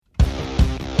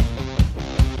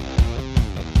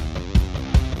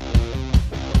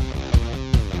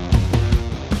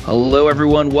Hello,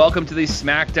 everyone. Welcome to the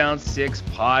Smackdown 6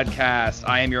 Podcast.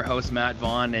 I am your host, Matt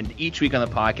Vaughn, and each week on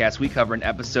the podcast, we cover an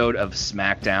episode of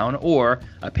Smackdown or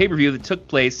a pay-per-view that took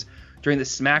place during the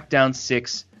Smackdown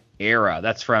 6 era.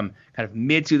 That's from kind of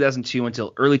mid-2002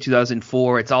 until early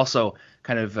 2004. It's also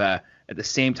kind of at the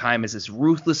same time as this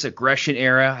ruthless aggression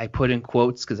era. I put in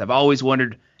quotes because I've always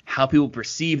wondered how people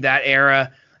perceive that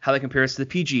era, how that compares to the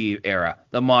PG era,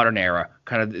 the modern era,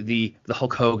 kind of the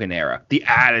Hulk Hogan era, the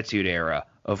Attitude era,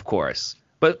 of course.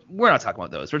 But we're not talking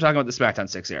about those. We're talking about the Smackdown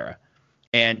 6 era.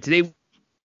 And today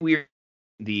we're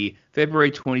the February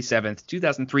 27th,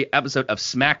 2003 episode of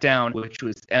Smackdown, which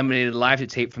was emanated live to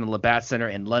tape from the Labatt Center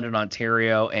in London,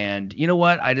 Ontario. And you know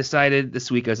what? I decided this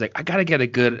week, I was like, I got to get a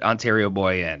good Ontario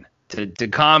boy in to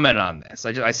comment on this.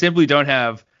 I simply don't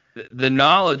have the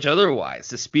knowledge otherwise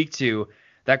to speak to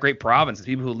that great province, the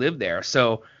people who live there.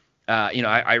 So,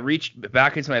 I reached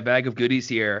back into my bag of goodies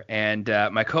here, and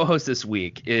my co-host this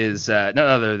week is none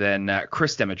other than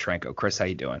Chris Demetrenko. Chris, how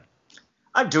you doing?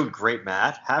 I'm doing great,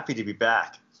 Matt. Happy to be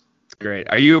back. Great.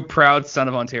 Are you a proud son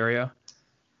of Ontario?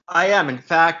 I am. In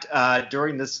fact,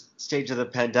 during this stage of the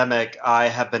pandemic, I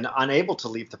have been unable to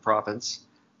leave the province.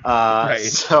 Right.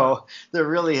 So there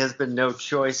really has been no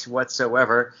choice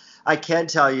whatsoever. I can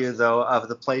tell you, though, of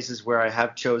the places where I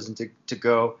have chosen to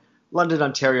go, London,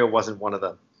 Ontario wasn't one of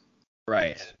them.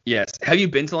 Right. Yes. Have you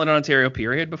been to London, Ontario,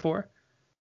 period, before?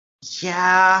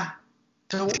 Yeah.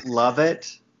 Don't love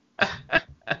it.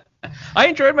 I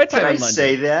enjoyed my time in London. Can I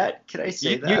say that? Can I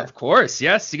say that? Of course.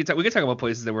 Yes. We could talk about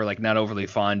places that we're like not overly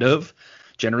fond of.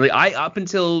 Generally, up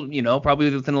until,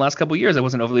 probably within the last couple of years, I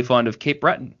wasn't overly fond of Cape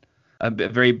Breton, a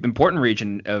very important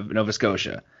region of Nova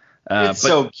Scotia. It's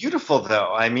so beautiful,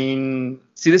 though. I mean,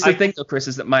 see, this is the thing, though, Chris,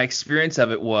 is that my experience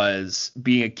of it was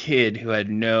being a kid who had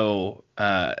no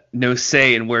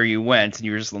say in where you went, and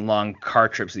you were just on long car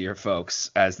trips with your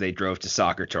folks as they drove to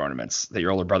soccer tournaments that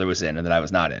your older brother was in and that I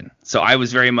was not in. So I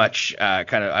was very much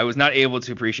I was not able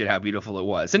to appreciate how beautiful it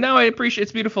was. And now I appreciate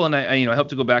it's beautiful, and I hope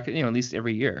to go back, at least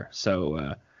every year.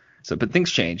 So but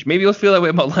things change. Maybe you'll feel that way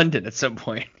about London at some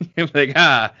point. You're like,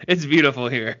 it's beautiful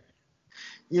here.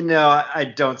 I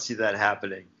don't see that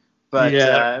happening,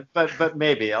 but but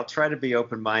maybe I'll try to be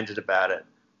open-minded about it.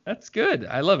 That's good.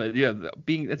 I love it. Yeah,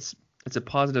 it's a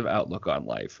positive outlook on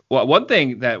life. Well, one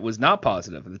thing that was not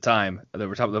positive at the time that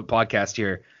we're talking about the podcast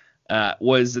here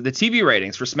was the TV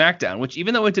ratings for SmackDown, which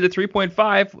even though it did a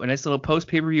 3.5, a nice little post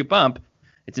pay-per-view bump,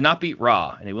 it did not beat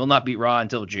Raw, and it will not beat Raw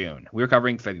until June. We're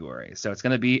covering February, so it's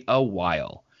going to be a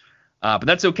while, but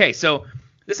that's okay. So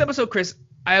this episode, Chris,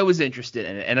 I was interested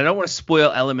in it, and I don't want to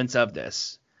spoil elements of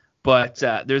this, but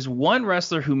there's one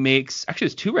wrestler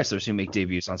there's two wrestlers who make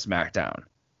debuts on SmackDown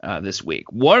this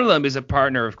week. One of them is a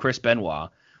partner of Chris Benoit.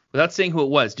 Without saying who it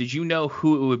was, did you know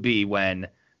who it would be when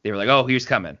they were like, oh, he's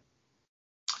coming?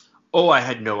 Oh, I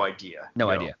had no idea.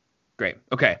 No idea. Great.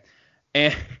 Okay.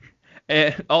 And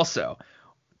also,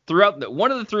 throughout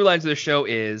one of the through lines of the show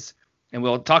is, and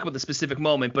we'll talk about the specific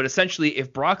moment, but essentially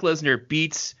if Brock Lesnar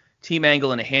beats Team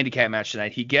Angle in a handicap match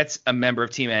tonight, he gets a member of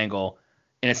Team Angle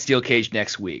in a steel cage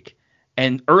next week.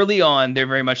 And early on, they're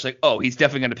very much like, oh, he's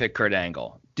definitely going to pick Kurt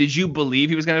Angle. Did you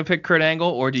believe he was going to pick Kurt Angle,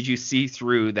 or did you see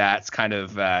through that kind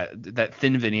of that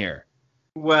thin veneer?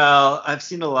 Well, I've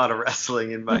seen a lot of wrestling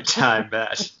in my time,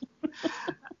 Matt.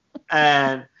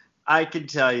 And I can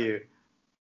tell you,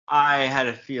 I had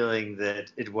a feeling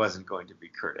that it wasn't going to be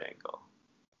Kurt Angle.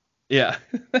 Yeah.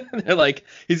 They're like,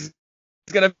 he's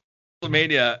going to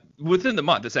WrestleMania within the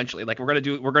month, essentially. Like we're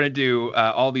gonna do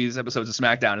all these episodes of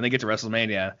SmackDown, and they get to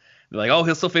WrestleMania. They're like, oh,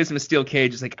 he'll still face him in a steel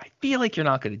cage. It's like, I feel like you're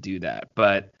not gonna do that,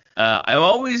 but I'm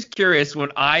always curious when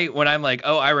I'm like,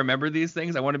 oh, I remember these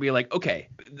things. I want to be like, okay.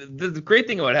 The great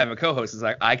thing about having a co-host is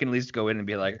like I can at least go in and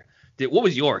be like, what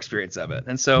was your experience of it?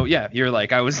 And so yeah, you're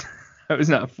like, I was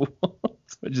not fooled,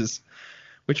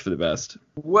 which for the best.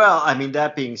 Well, I mean,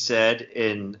 that being said,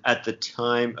 at the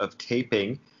time of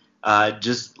taping.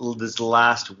 Just this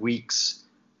last week's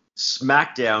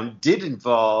SmackDown did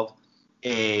involve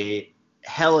a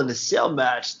Hell in a Cell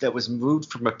match that was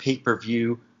moved from a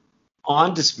pay-per-view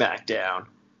onto SmackDown.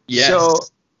 Yes. So,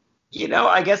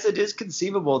 I guess it is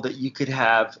conceivable that you could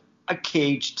have a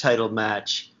cage title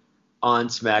match on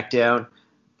SmackDown,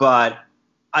 but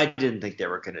I didn't think they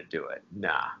were going to do it.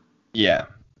 Nah. Yeah.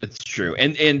 It's true,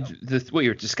 and what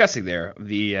you're discussing there,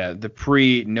 the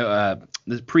pre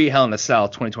Hell in a Cell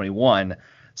 2021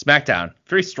 SmackDown,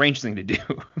 very strange thing to do,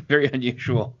 very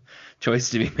unusual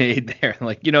choice to be made there.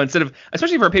 Like instead of,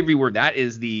 especially for a pay per view where that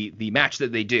is the match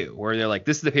that they do, where they're like,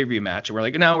 this is the pay per view match, and we're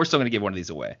like, no, we're still gonna give one of these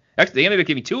away. Actually, they ended up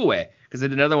giving two away because they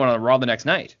did another one on Raw the next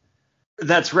night.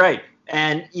 That's right,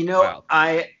 and Wow.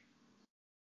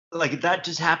 like that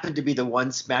just happened to be the one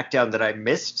SmackDown that I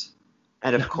missed.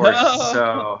 And of course,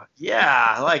 so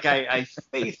yeah, like I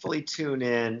faithfully tune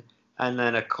in, and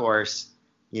then of course,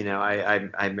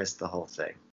 I missed the whole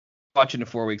thing. Watching it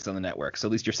 4 weeks on the network, so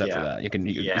at least you're set for that. You can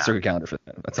circle your calendar for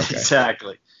that. That's okay.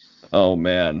 Exactly. Oh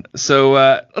man. So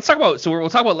let's talk about. So we'll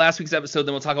talk about last week's episode,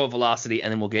 then we'll talk about Velocity,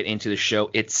 and then we'll get into the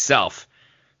show itself.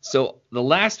 So the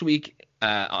last week,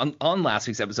 on last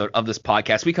week's episode of this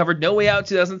podcast, we covered No Way Out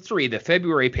 2003, the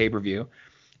February pay-per-view.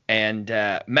 And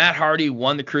Matt Hardy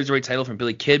won the Cruiserweight title from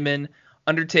Billy Kidman.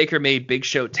 Undertaker made Big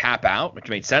Show tap out, which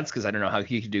made sense because I don't know how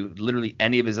he could do literally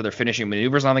any of his other finishing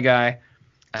maneuvers on the guy.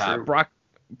 Brock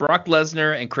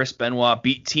Lesnar and Chris Benoit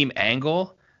beat Team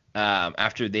Angle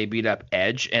after they beat up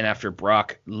Edge and after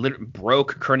Brock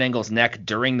broke Kurt Angle's neck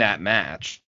during that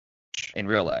match in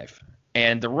real life.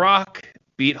 And The Rock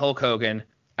beat Hulk Hogan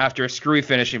after a screwy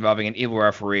finish involving an evil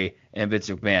referee and Vince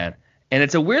McMahon. And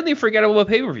it's a weirdly forgettable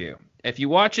pay-per-view. If you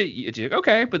watch it, it's like,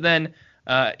 okay, but then,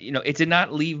 it did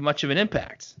not leave much of an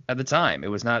impact at the time. It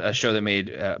was not a show that made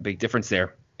a big difference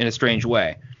there in a strange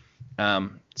way.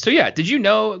 So, yeah, did you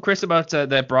know, Chris, about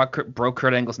that Brock broke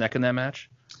Kurt Angle's neck in that match?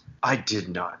 I did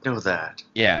not know that.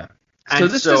 Yeah.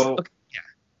 And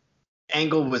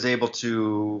Angle was able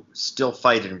to still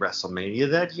fight in WrestleMania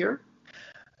that year?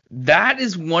 That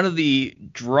is one of the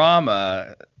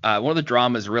dramas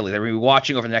really that we're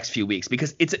watching over the next few weeks,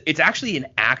 because it's actually an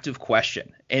active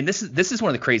question. And this is one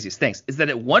of the craziest things, is that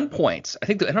at one point, I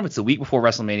don't know if it's the week before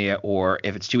WrestleMania or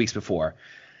if it's 2 weeks before,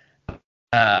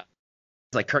 it's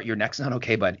like, Kurt, your neck's not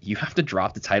okay, bud. You have to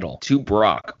drop the title to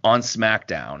Brock on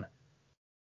SmackDown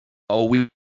a week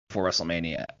before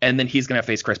WrestleMania, and then he's going to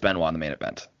face Chris Benoit in the main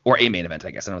event, or a main event,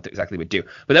 I guess. I don't know what exactly they would do,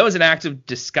 but that was an active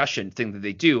discussion thing that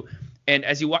they do. And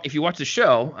if you watch the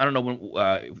show, I don't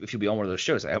know if you'll be on one of those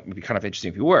shows. It would be kind of interesting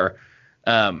if you were.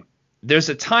 There's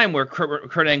a time where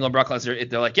Kurt Angle and Brock Lesnar,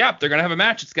 they're like, yeah, they're going to have a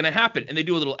match. It's going to happen. And they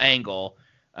do a little angle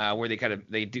where they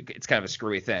do. It's kind of a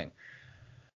screwy thing.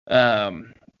 But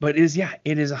it is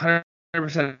 100%.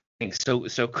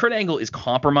 So Kurt Angle is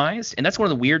compromised. And that's one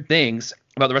of the weird things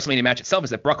about the WrestleMania match itself,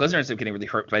 is that Brock Lesnar ends up getting really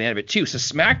hurt by the end of it too. So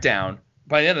SmackDown,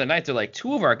 by the end of the night, they're like,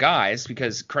 two of our guys,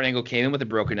 because Kurt Angle came in with a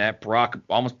broken neck. Brock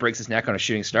almost breaks his neck on a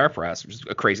shooting star press, which is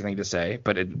a crazy thing to say,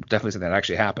 but it definitely said that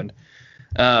actually happened.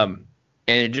 And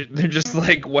they're just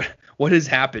like, what has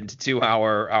happened to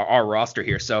our roster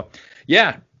here? So,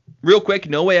 yeah, real quick,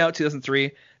 No Way Out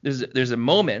 2003. There's a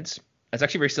moment that's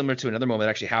actually very similar to another moment that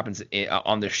actually happens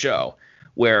on this show,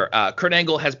 where Kurt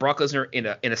Angle has Brock Lesnar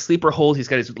in a sleeper hold. He's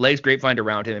got his legs grapevined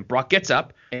around him, and Brock gets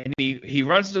up and he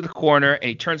runs into the corner and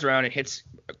he turns around and hits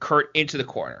Kurt into the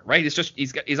corner. Right?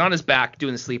 He's on his back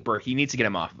doing the sleeper. He needs to get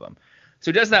him off of him.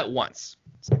 So he does that once.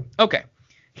 Okay.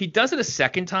 He does it a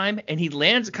second time and he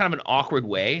lands kind of an awkward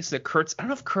way, so that I don't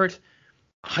know if Kurt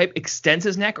extends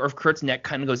his neck or if Kurt's neck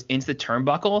kind of goes into the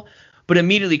turnbuckle. But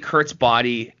immediately Kurt's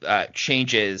body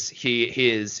changes.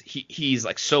 He's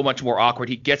like so much more awkward.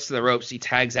 He gets to the ropes. He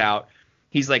tags out.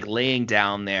 He's like laying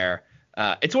down there.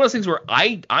 It's one of those things where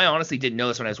I honestly didn't know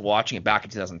this when I was watching it back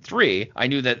in 2003. I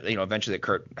knew that eventually that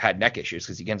Kurt had neck issues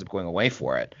because he ends up going away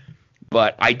for it.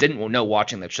 But I didn't know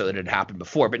watching that show that it had happened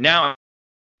before. But now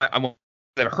I've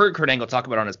heard Kurt Angle talk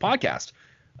about it on his podcast.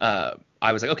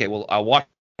 I was like, okay, well, I'll watch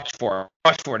for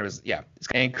it. And it was, yeah.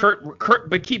 And Kurt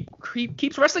but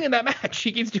keeps wrestling in that match.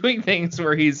 He keeps doing things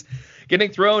where he's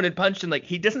getting thrown and punched, and like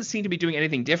he doesn't seem to be doing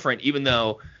anything different, even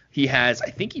though he has, I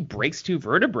think he breaks 2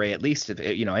 vertebrae at least.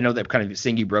 I know that kind of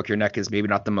saying you broke your neck is maybe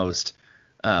not the most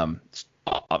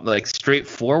like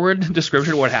straightforward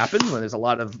description of what happened when there's a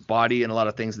lot of body and a lot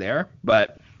of things there.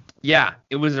 But yeah,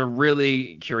 it was a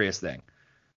really curious thing.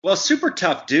 Well, super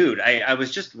tough dude. I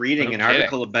was just reading an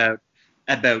article about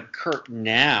Kurt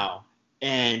now,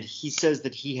 and he says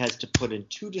that he has to put in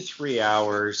 2 to 3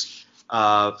 hours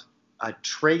of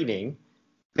training,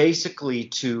 basically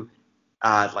to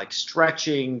like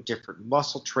stretching, different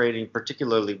muscle training,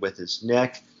 particularly with his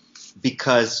neck,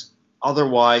 because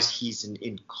otherwise he's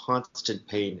in constant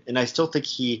pain. And I still think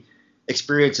he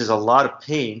experiences a lot of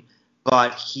pain,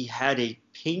 but he had a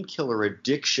painkiller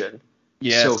addiction.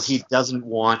 Yes. So he doesn't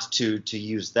want to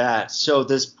use that. So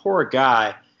this poor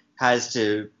guy has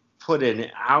to put in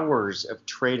hours of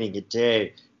training a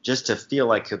day just to feel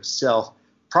like himself,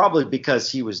 probably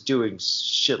because he was doing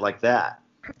shit like that.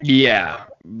 Yeah,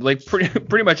 like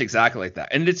pretty much exactly like that.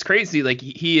 And it's crazy. Like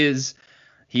he is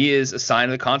a sign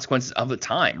of the consequences of the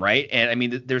time, right? And I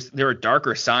mean, there are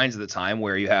darker signs of the time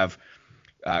where you have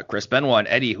Chris Benoit and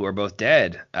Eddie, who are both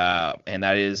dead, and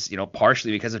that is,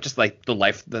 partially because of just like the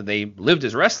life that they lived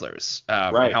as wrestlers,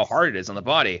 right. And how hard it is on the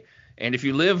body. And if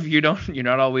you live, you're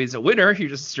not always a winner. You're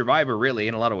just a survivor, really,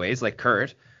 in a lot of ways, like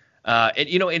Kurt. And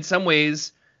in some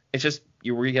ways, it's just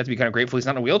you have to be kind of grateful he's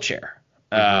not in a wheelchair.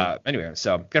 Anyway,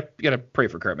 so you gotta pray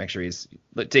for Kurt, make sure he's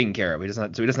taken care of. He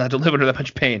doesn't have to live under that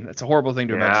much pain. That's a horrible thing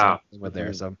to imagine with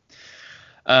there. So,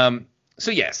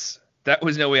 so yes, that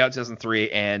was No Way Out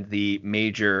 2003 and the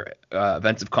major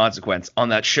events of consequence on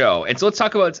that show. And so let's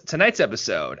talk about tonight's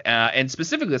episode, and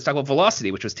specifically let's talk about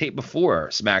Velocity, which was taped before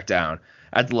SmackDown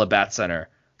at the Labatt Center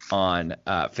on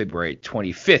February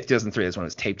 25th, 2003. That's when it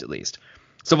was taped, at least.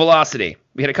 So Velocity,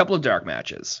 we had a couple of dark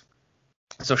matches.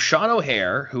 So Sean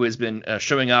O'Hare, who has been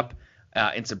showing up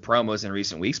in some promos in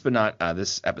recent weeks, but not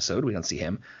this episode, we don't see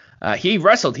him. He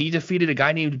wrestled. He defeated a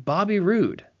guy named Bobby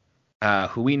Roode,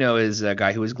 who we know is a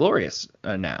guy who is glorious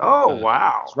now. Oh,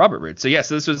 wow. It's Robert Roode. So, yes,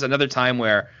 this was another time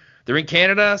where they're in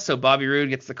Canada, so Bobby Roode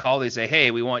gets the call. They say,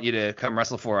 hey, we want you to come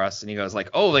wrestle for us. And he goes like,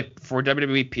 oh, like for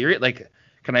WWE period? Like,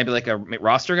 can I be like a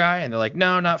roster guy? And they're like,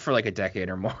 no, not for like a decade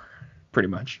or more, pretty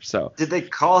much. So did they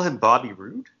call him Bobby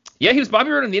Roode? Yeah, he was Bobby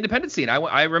Roode in the independent scene.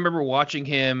 I remember watching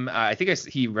him. I think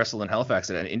he wrestled in Halifax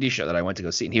at an indie show that I went to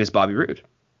go see, and he was Bobby Roode.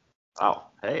 Oh,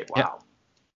 hey, wow. Yeah.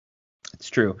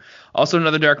 It's true. Also,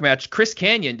 another dark match. Chris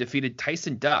Kanyon defeated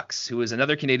Tyson Dux, who is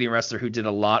another Canadian wrestler who did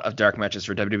a lot of dark matches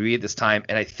for WWE at this time.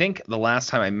 And I think the last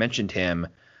time I mentioned him,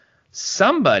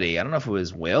 somebody, I don't know if it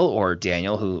was Will or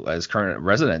Daniel, who is current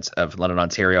resident of London,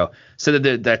 Ontario, said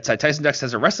that Tyson Dux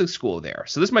has a wrestling school there.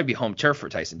 So this might be home turf for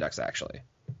Tyson Dux, actually.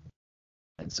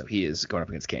 And so he is going up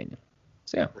against Kanyon.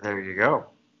 So, yeah. There you go.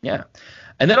 Yeah.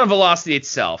 And then on Velocity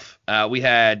itself, we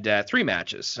had 3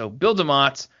 matches. So Bill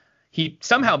DeMott, he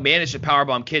somehow managed to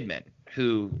powerbomb Kidman,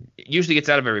 who usually gets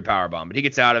out of every powerbomb, but he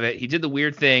gets out of it. He did the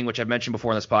weird thing, which I've mentioned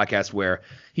before in this podcast, where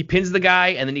he pins the guy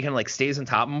and then he kind of like stays on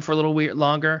top of him for a little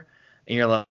longer. And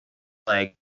you're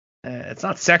like it's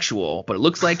not sexual, but it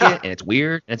looks like it, and it's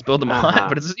weird, and it's Bill DeMott,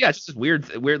 but it's just this weird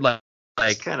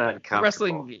like kind of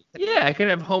wrestling. Yeah, it can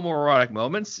have homoerotic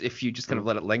moments if you just kind of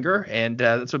let it linger, and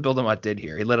that's what Bill DeMott did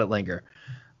here. He let it linger.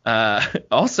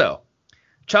 Also,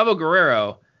 Chavo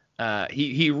Guerrero,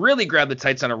 he really grabbed the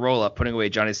tights on a roll-up, putting away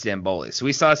Johnny Stamboli. So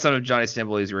we saw some of Johnny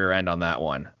Stamboli's rear end on that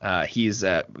one.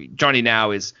 Johnny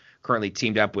now is currently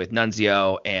teamed up with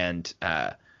Nunzio and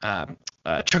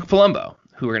Chuck Palumbo,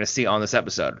 who we're going to see on this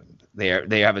episode.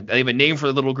 They have a name for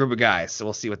the little group of guys, so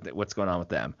we'll see what's going on with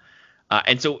them.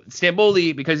 And so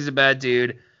Stamboli, because he's a bad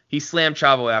dude, he slammed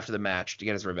Chavo after the match to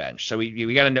get his revenge. So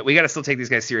we gotta still take these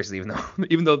guys seriously,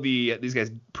 even though these guys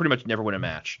pretty much never win a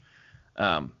match.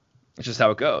 It's just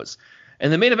how it goes. In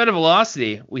the main event of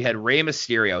Velocity, we had Rey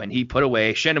Mysterio, and he put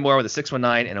away Shandon Moore with a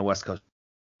 619 and a West Coast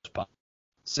pop.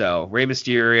 So Rey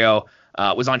Mysterio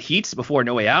was on Heat before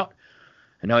No Way Out,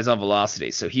 and now he's on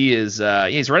Velocity. So he's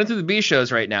running through the B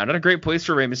shows right now. Not a great place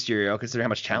for Rey Mysterio, considering how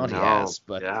much talent he has.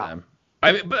 But yeah.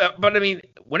 I mean,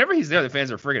 whenever he's there, the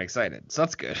fans are friggin' excited. So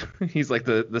that's good. He's like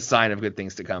the sign of good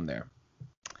things to come there.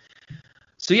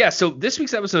 So yeah, so this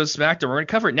week's episode of SmackDown, we're going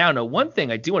to cover it now. Now, one thing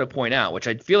I do want to point out, which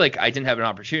I feel like I didn't have an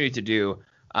opportunity to do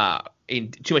in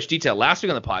too much detail last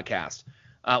week on the podcast,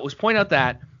 was point out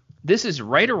that this is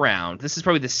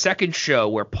probably the second show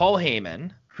where Paul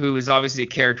Heyman, who is obviously a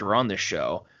character on this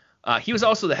show, he was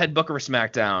also the head booker for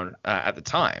SmackDown at the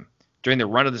time, during the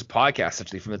run of this podcast,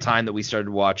 essentially, from the time that we started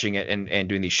watching it and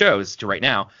doing these shows to right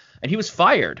now. And he was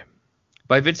fired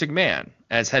by Vince McMahon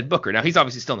as head booker. Now, he's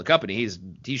obviously still in the company. He's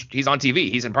on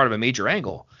TV. He's in part of a major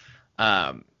angle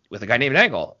with a guy named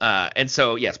Angle. And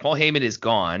so, yes, Paul Heyman is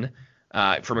gone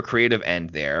from a creative end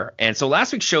there. And so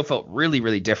last week's show felt really,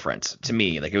 really different to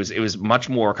me. Like it was much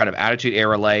more kind of Attitude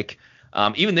Era-like.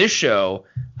 Even this show,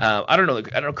 I don't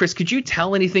know, Chris, could you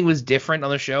tell anything was different on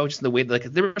the show? Just in the way, like,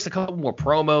 there was a couple more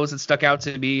promos that stuck out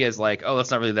to me as like, oh,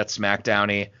 that's not really that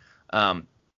SmackDown-y.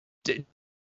 Did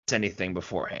anything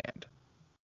beforehand?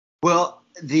 Well,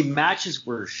 the matches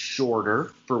were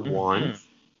shorter for one.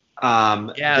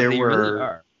 Yeah, they really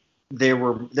are. There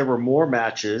were more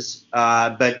matches,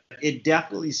 but it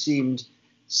definitely seemed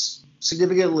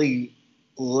significantly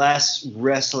less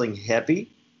wrestling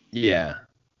heavy. Yeah.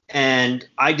 And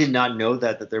I did not know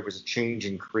that there was a change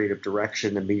in creative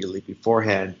direction immediately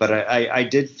beforehand, but I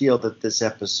did feel that this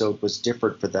episode was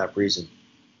different for that reason.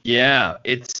 Yeah,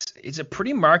 it's a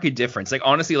pretty marked difference. Like,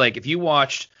 honestly, like if you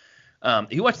watched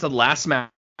the last match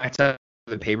of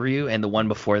the pay-per-view and the one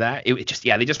before that, they just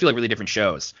feel like really different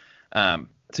shows.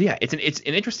 So yeah, it's an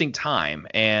interesting time,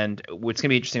 and it's gonna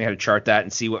be interesting how to chart that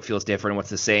and see what feels different and what's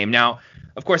the same. Now,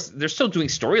 of course, they're still doing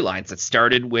storylines that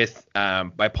started with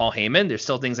by Paul Heyman. There's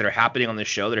still things that are happening on this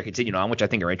show that are continuing on, which I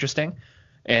think are interesting.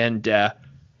 And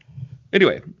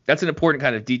Anyway, that's an important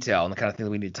kind of detail and the kind of thing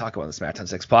that we need to talk about on the Smackdown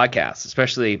 6 podcast,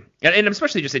 especially, and I'm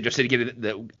especially just interested to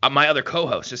get my other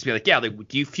co-hosts just to be like, yeah, like,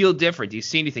 do you feel different? Do you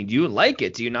see anything? Do you like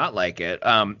it? Do you not like it?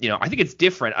 I think it's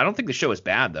different. I don't think the show is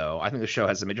bad, though. I think the show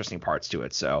has some interesting parts to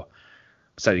it, so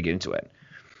I'm excited to get into it.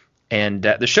 And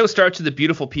the show starts with the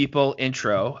Beautiful People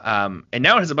intro, and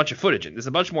now it has a bunch of footage. There's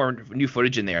a bunch more new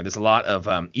footage in there. There's a lot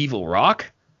of Evil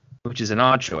Rock, which is an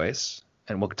odd choice.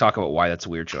 And we'll talk about why that's a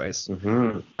weird choice.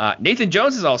 Mm-hmm. Nathan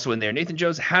Jones is also in there. Nathan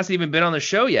Jones hasn't even been on the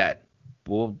show yet.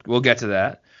 We'll get to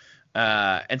that.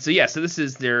 So this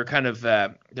is their kind of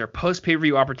their post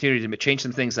pay-per-view opportunity to change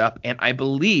some things up. And I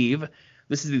believe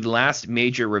this is the last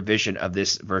major revision of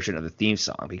this version of the theme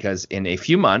song, because in a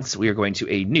few months we are going to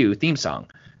a new theme song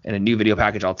and a new video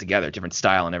package altogether, different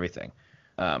style and everything.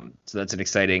 So that's an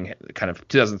exciting kind of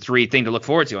 2003 thing to look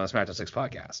forward to on the Smackdown 6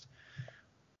 podcast.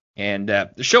 And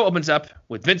the show opens up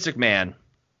with Vince McMahon.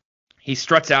 He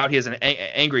struts out. He has an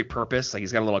angry purpose. Like,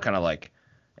 he's got a little kind of like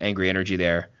angry energy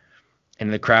there. And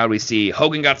in the crowd, we see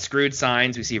Hogan got screwed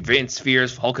signs. We see Vince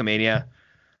fears Hulkamania.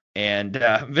 And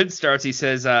Vince starts. He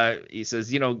says,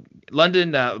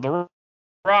 London, The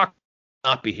Rock will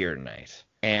not be here tonight.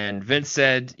 And Vince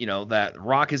said, that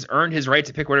Rock has earned his right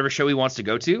to pick whatever show he wants to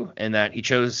go to, and that he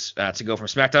chose to go from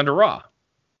SmackDown to Raw.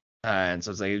 And so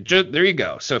it's like, there you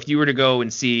go. So if you were to go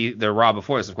and see the Raw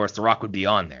before this, of course, The Rock would be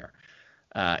on there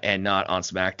and not on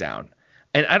SmackDown.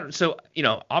 And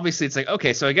obviously it's like,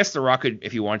 okay, so I guess The Rock could,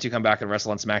 if you wanted to, come back and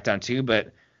wrestle on SmackDown too.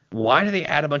 But why do they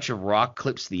add a bunch of Rock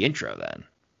clips to the intro then?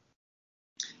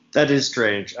 That is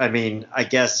strange. I mean, I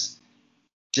guess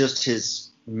just his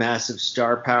massive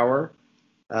star power,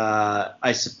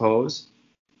 I suppose.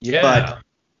 Yeah. But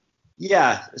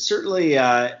yeah, certainly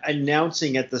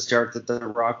announcing at the start that The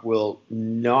Rock will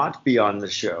not be on the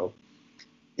show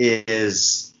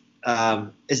is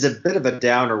a bit of a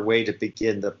downer way to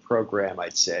begin the program,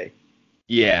 I'd say.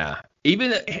 Yeah.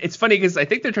 Even it's funny because I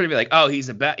think they're trying to be like, oh, he's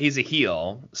a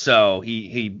heel, so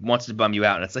he wants to bum you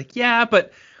out, and it's like, yeah,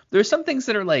 but there's some things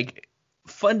that are like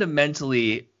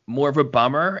fundamentally more of a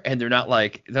bummer, and they're not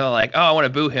like, oh, I want to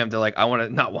boo him. They're like, I want to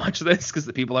not watch this because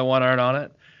the people I want aren't on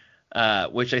it.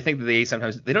 Which I think that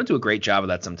they don't do a great job of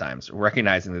that sometimes,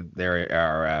 recognizing that there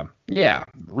are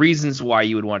reasons why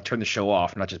you would want to turn the show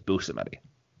off, not just boo somebody.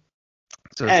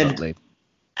 So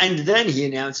and then he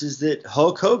announces that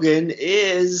Hulk Hogan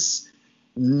is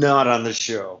not on the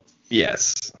show.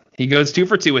 Yes, he goes 2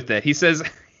 for 2 with it. He says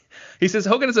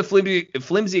Hogan has a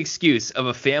flimsy excuse of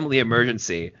a family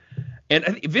emergency, and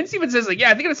Vince even says, like, yeah,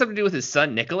 I think it has something to do with his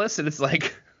son Nicholas, and it's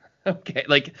like. Okay,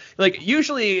 like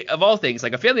usually of all things,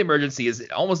 like a family emergency is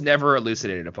almost never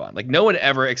elucidated upon. Like no one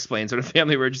ever explains what a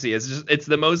family emergency is. It's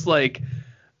the most like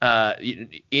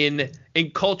in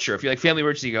culture. If you're like family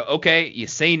emergency, you go, okay, you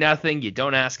say nothing, you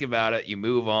don't ask about it, you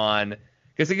move on,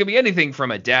 because it could be anything from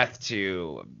a death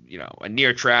to a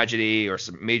near tragedy or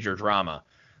some major drama.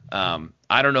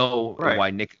 I don't know why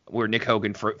Nick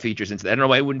Hogan features into that. I don't know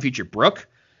why it wouldn't feature Brooke.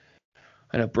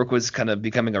 I know Brooke was kind of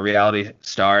becoming a reality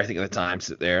star, I think, at the time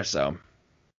there, so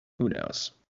who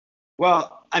knows?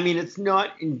 Well, I mean, it's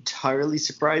not entirely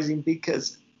surprising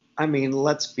because, I mean,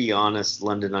 let's be honest,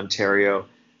 London, Ontario,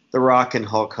 The Rock and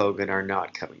Hulk Hogan are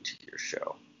not coming to your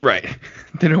show. Right.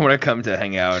 They don't want to come to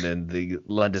hang out in the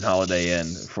London Holiday Inn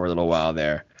for a little while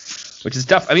there, which is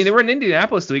tough. I mean, they were in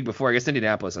Indianapolis the week before. I guess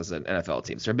Indianapolis has an NFL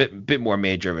team, so they're a bit more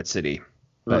major of a city.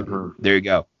 But There you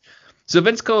go. So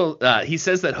Vince Cole, he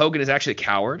says that Hogan is actually a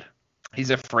coward. He's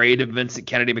afraid of Vincent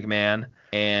Kennedy McMahon,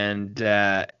 and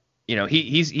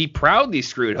he proudly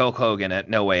screwed Hulk Hogan at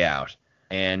No Way Out,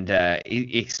 and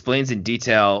he explains in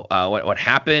detail what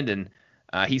happened, and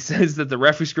he says that the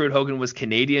referee screwed Hogan was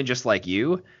Canadian just like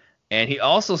you, and he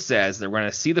also says that we're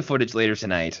going to see the footage later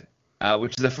tonight,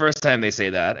 which is the first time they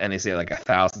say that, and they say it like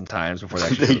 1,000 times before they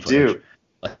actually show the footage. Do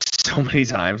like so many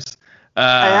times.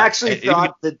 I actually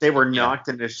thought that they were not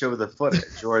going to show the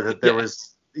footage, or that there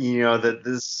was,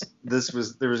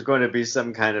 that there was going to be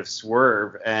some kind of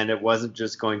swerve, and it wasn't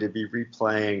just going to be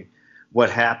replaying what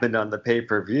happened on the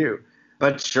pay-per-view.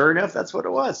 But sure enough, that's what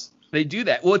it was. They do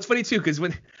that. Well, it's funny too, because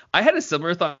when I had a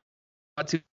similar thought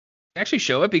to actually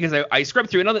show it, because I scrubbed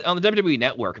through it on the WWE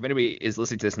Network. If anybody is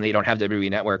listening to this and they don't have WWE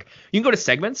Network, you can go to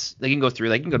segments. They can go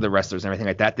through, you can go to the wrestlers and everything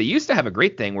like that. They used to have a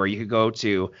great thing where you could go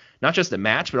to not just the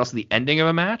match, but also the ending of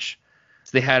a match.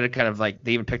 So they had a kind of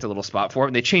they even picked a little spot for it,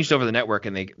 and they changed over the network,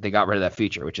 and they got rid of that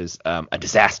feature, which is a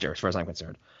disaster as far as I'm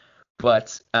concerned.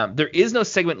 But there is no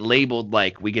segment labeled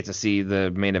like we get to see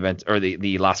the main event or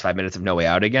the last 5 minutes of No Way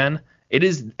Out again. It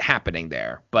is happening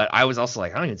there, but I was also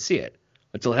like, I don't even see it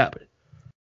until it happened.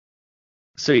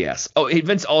 So yes. Oh,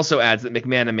 Vince also adds that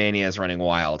McMahon Mania is running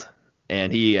wild,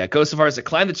 And he goes so far as to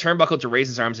climb the turnbuckle to raise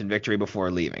his arms in victory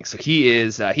before leaving. So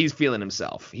he's feeling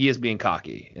himself. He is being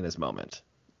cocky in this moment,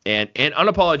 and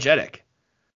unapologetic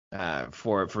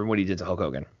for what he did to Hulk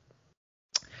Hogan.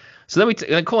 So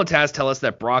then Cole and Taz tell us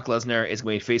that Brock Lesnar is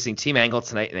going to be facing Team Angle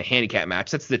tonight in a handicap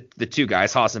match. That's the two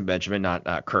guys, Haas and Benjamin,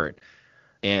 not Kurt.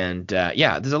 And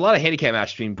there's a lot of handicap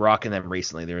matches between Brock and them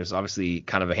recently. There was obviously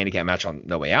kind of a handicap match on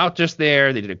No Way Out just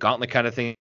there. They did a gauntlet kind of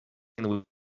thing.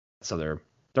 So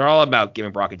they're all about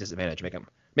giving Brock a disadvantage, making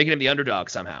him the underdog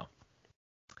somehow.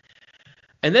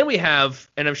 And then we have,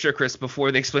 and I'm sure, Chris,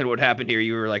 before they explained what happened here,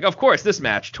 you were like, of course, this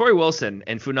match, Tori Wilson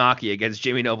and Funaki against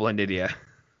Jamie Noble and Nydia.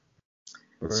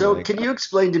 So can you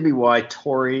explain to me why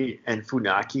Tori and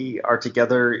Funaki are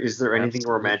together? Is there anything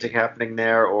romantic happening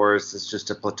there, or is this just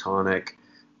a platonic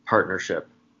partnership?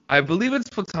 I believe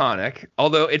it's platonic,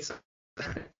 although it's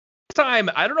time.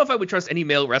 I don't know if I would trust any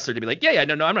male wrestler to be like, no,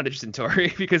 I'm not interested in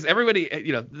Tori, because everybody,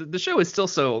 the show is still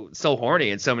so horny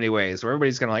in so many ways, where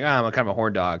everybody's kind of like, I'm a kind of a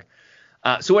horn dog.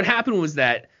 So what happened was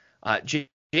that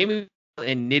Jamie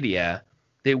and Nydia,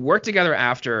 they worked together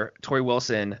after Tori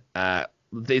Wilson.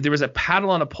 There was a paddle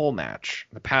on a pole match.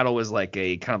 The paddle was like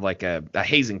a kind of like a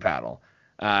hazing paddle,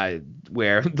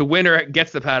 where the winner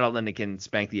gets the paddle and then they can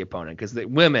spank the opponent, because the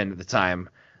women at the time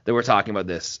that we're talking about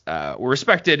this were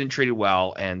respected and treated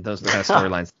well, and those are the kind of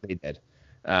storylines that they did,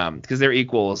 because they're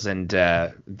equals and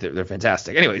they're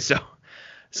fantastic. Anyway, so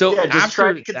yeah, just after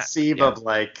trying to conceive of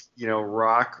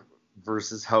Rock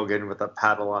versus Hogan with a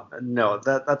paddle on. No,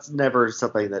 that's never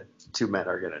something that two men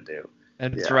are gonna do.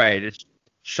 That's right. It's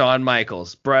Shawn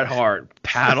Michaels, Bret Hart,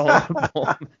 paddle on a pole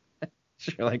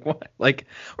match. You're like, what? Like,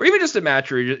 or even just a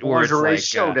match where it's like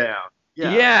showdown.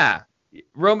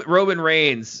 Roman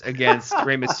Reigns against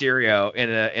Rey Mysterio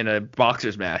in a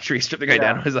boxer's match where he stripped the guy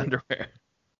down to his underwear.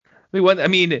 They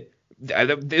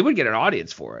would get an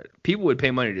audience for it. People would pay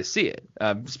money to see it.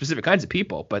 Specific kinds of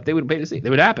people, but they would pay to see it.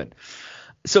 They would happen.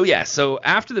 So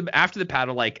after the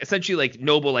paddle, like essentially like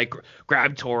Noble like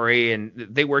grabbed Tori and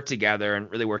they worked together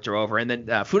and really worked her over. And then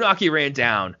Funaki ran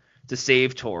down to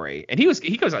save Tori, and he was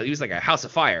like a house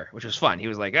of fire, which was fun. He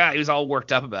was like he was all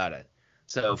worked up about it.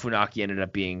 So Funaki ended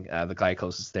up being the guy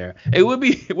closest there. It would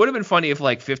have been funny if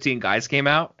like 15 guys came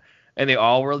out and they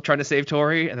all were trying to save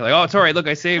Tori, and they're like, oh Tori, look,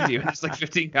 I saved you. And just like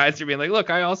 15 guys are being like,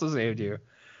 look, I also saved you.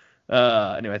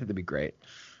 Anyway, I think that'd be great.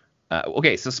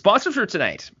 Okay, so sponsors for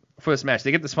tonight. For this match, they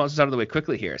get the sponsors out of the way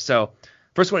quickly here. So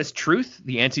first one is Truth,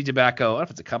 the anti-tobacco, I don't know if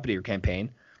it's a company or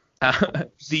campaign. The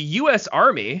U.S.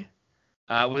 Army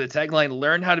with a tagline,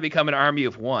 learn how to become an army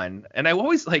of one. And I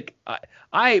always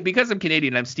because I'm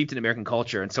Canadian, I'm steeped in American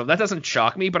culture, and so that doesn't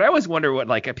shock me, but I always wonder what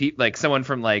like someone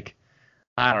from like,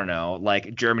 I don't know,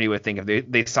 like Germany would think if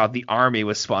they saw the Army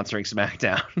was sponsoring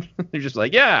SmackDown. They're just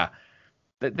like, yeah,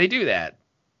 they do that.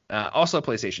 Also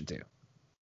PlayStation 2.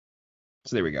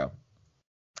 So there we go.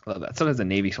 I love that. Sometimes the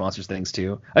Navy sponsors things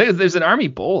too. I think there's an Army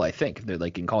Bowl, I think. They're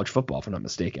like in college football, if I'm not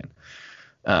mistaken.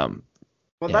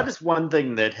 That is one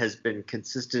thing that has been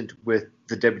consistent with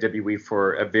the WWE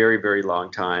for a very, very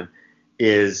long time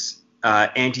is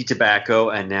anti-tobacco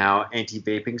and now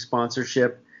anti-vaping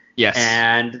sponsorship. Yes.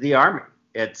 And the Army.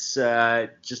 It's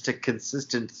just a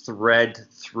consistent thread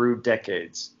through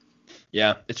decades.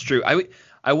 Yeah, it's true.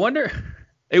 I wonder...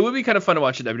 It would be kind of fun to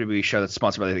watch a WWE show that's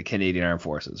sponsored by the Canadian Armed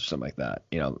Forces or something like that.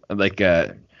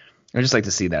 I just like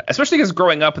to see that, especially because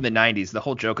growing up in the 90s, the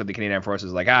whole joke of the Canadian Armed Forces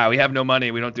is like, we have no money,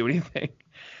 we don't do anything.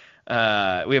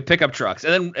 We have pickup trucks,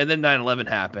 and then 9/11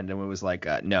 happened, and it was like,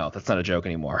 no, that's not a joke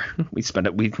anymore. we spend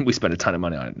a ton of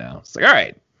money on it now. It's like, all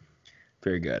right,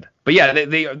 very good. But yeah,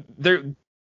 they're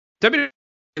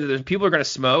WWE. People are going to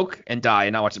smoke and die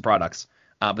and not watch the products.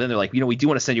 But then they're like, we do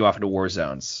want to send you off into war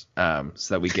zones so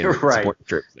that we can support the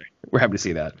troops. We're happy to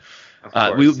see that.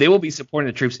 They will be supporting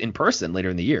the troops in person later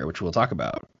in the year, which we'll talk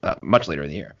about much later in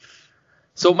the year.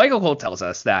 So Michael Cole tells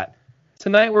us that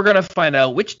tonight we're going to find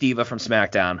out which diva from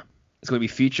SmackDown is going to be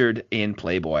featured in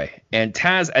Playboy. And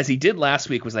Taz, as he did last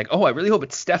week, was like, oh, I really hope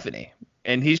it's Stephanie.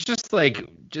 And he's just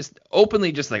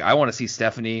openly I want to see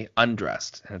Stephanie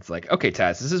undressed. And it's like, okay,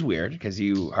 Taz, this is weird because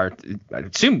I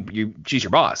assume she's your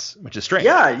boss, which is strange.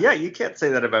 Yeah, you can't say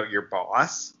that about your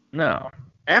boss. No.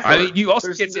 Ever. I mean, you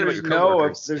also can't say that about your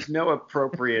coworkers. There's no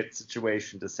appropriate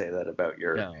situation to say that about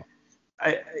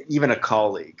even a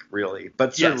colleague, really,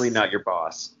 but certainly not your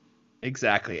boss.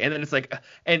 Exactly. And then it's like,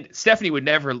 and Stephanie would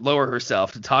never lower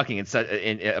herself to talking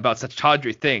about such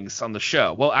tawdry things on the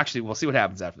show. Well, actually, we'll see what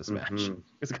happens after this match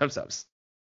because it comes up.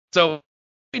 So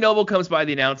Noble comes by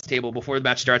the announce table before the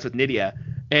match starts with Nydia,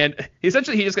 and he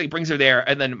just brings her there,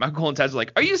 and then Michael and Taz are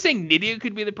like, "Are you saying Nydia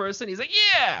could be the person?" He's like,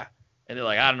 "Yeah." And they're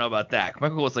like, I don't know about that.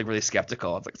 Michael Cole's like really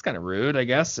skeptical. It's like, it's kind of rude, I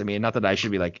guess. I mean, not that I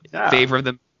should be like favor of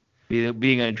them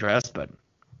being undressed, but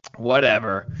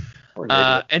whatever.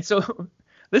 And so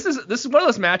this is one of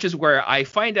those matches where I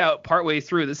find out partway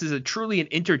through this is truly an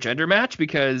intergender match,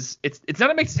 because it's not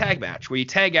a mixed tag match where you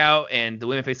tag out and the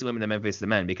women face the women, the men face the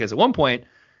men. Because at one point,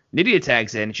 Nydia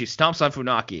tags in and she stomps on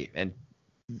Funaki and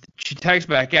she tags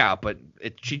back out, but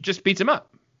she just beats him up.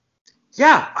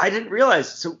 Yeah, I didn't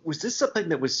realize. So was this something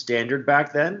that was standard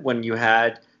back then when you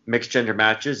had mixed gender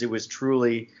matches? It was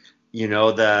truly,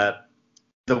 the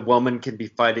woman can be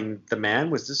fighting the man.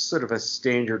 Was this sort of a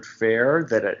standard fare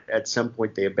that at some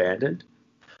point they abandoned?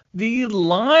 The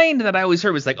line that I always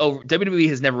heard was like, oh, WWE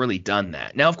has never really done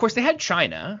that. Now, of course, they had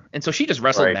Chyna, and so she just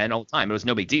wrestled men all the time. It was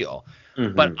no big deal.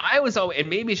 Mm-hmm. But I was always, and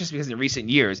maybe it's just because in recent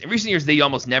years they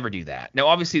almost never do that. Now,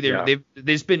 obviously,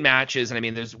 there's been matches, and I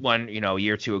mean, there's one, a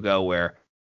year or two ago where,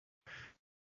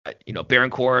 Baron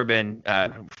Corbin,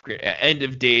 end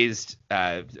of days,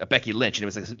 Becky Lynch, and it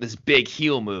was like this big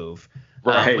heel move.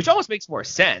 Right. Which almost makes more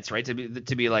sense, right? To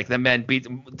be like the man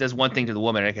does one thing to the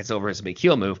woman and it gets over as a big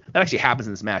heel move. That actually happens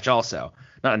in this match also.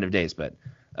 Not end of days, but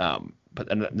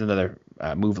another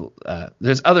move.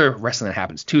 There's other wrestling that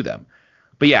happens to them.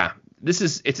 But yeah, it's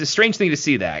a strange thing to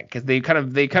see that, because they kind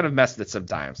of mess with it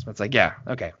sometimes. It's like, yeah,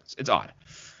 okay, it's odd.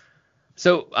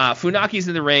 So Funaki's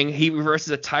in the ring. He reverses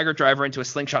a Tiger Driver into a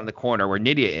slingshot in the corner where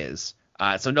Nydia is.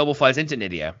 So Noble flies into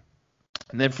Nydia.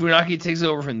 And then Funaki takes it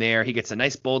over from there. He gets a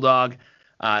nice bulldog.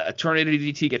 A tornado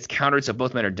DDT gets countered, so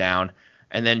both men are down.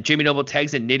 And then Jamie Noble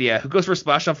tags in Nydia, who goes for a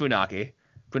splash on Funaki.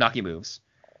 Funaki moves.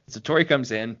 So Tori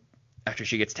comes in after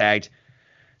she gets tagged.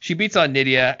 She beats on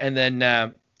Nydia, and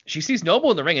then she sees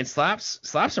Noble in the ring and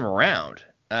slaps him around,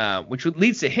 which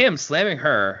leads to him slamming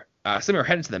her head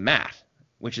into the mat,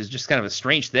 which is just kind of a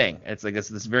strange thing. It's like this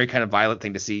very kind of violent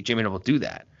thing to see Jamie Noble do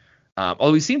that.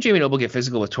 Although we've seen Jamie Noble get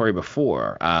physical with Tori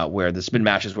before, where there's been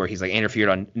matches where he's like interfered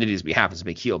on Nydia's behalf as a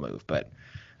big heel move. But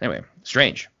anyway,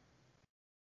 strange.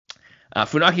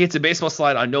 Funaki hits a baseball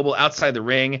slide on Noble outside the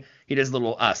ring. He does a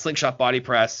little slingshot body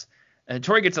press. And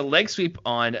Tori gets a leg sweep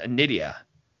on Nydia.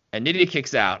 And Nydia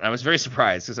kicks out. And I was very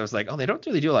surprised, because I was like, oh, they don't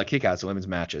really do a lot of kickouts in women's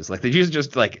matches. Like, they usually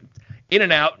just like in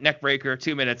and out, neck breaker,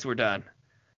 2 minutes, we're done.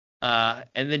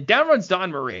 And then down runs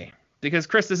Dawn Marie. Because,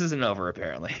 Chris, this isn't over,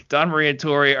 apparently. Dawn Marie and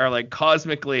Tori are, like,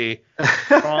 cosmically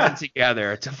drawn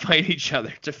together to fight each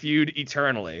other, to feud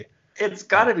eternally. It's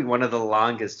got to be one of the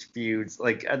longest feuds.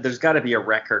 Like, there's got to be a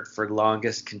record for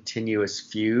longest continuous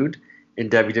feud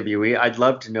in WWE. I'd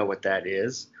love to know what that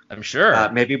is. I'm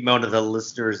sure. Maybe one of the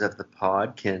listeners of the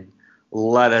pod can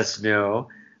let us know.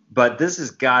 But this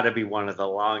has got to be one of the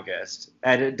longest.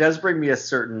 And it does bring me a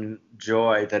certain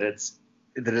joy that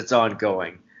it's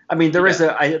ongoing. I mean, there is,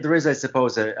 I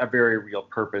suppose, a very real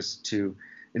purpose to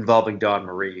involving Dawn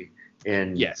Marie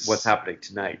in what's happening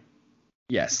tonight.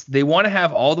 Yes, they want to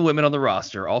have all the women on the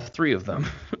roster, all three of them,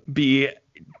 be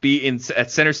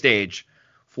at center stage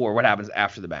for what happens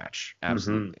after the match.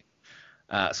 Absolutely.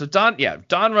 Mm-hmm. So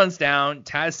Dawn runs down.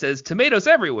 Taz says tomatoes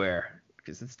everywhere,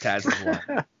 because it's Taz's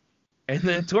line. And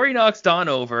then Tori knocks Dawn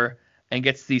over and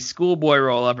gets the schoolboy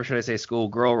roll up, or should I say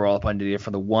schoolgirl roll up on Nydia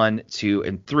for the 1, 2,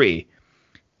 and 3.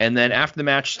 And then after the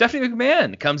match, Stephanie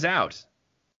McMahon comes out,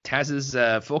 Taz's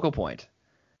focal point.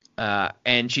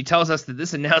 And she tells us that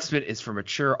this announcement is for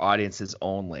mature audiences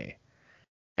only.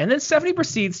 And then Stephanie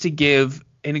proceeds to give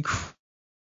an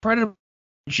incredible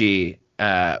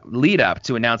lead up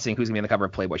to announcing who's going to be on the cover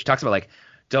of Playboy. She talks about, like,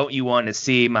 don't you want to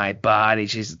see my body?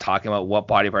 She's talking about what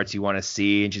body parts you want to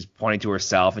see, and she's pointing to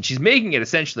herself. And she's making it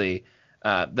essentially,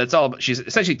 she's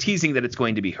essentially teasing that it's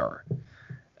going to be her.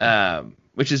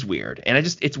 Which is weird. And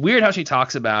it's weird how she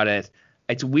talks about it.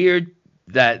 It's weird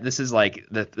that this is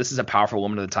a powerful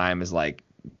woman at the time is like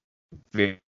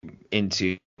very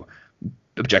into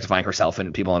objectifying herself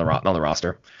and people on the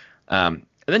roster. And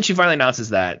then she finally announces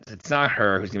that it's not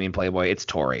her who's going to be in Playboy, it's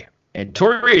Tori. And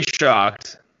Tori is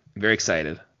shocked, very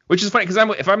excited, which is funny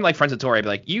because if I'm like friends with Tori, I'd be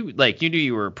like, you knew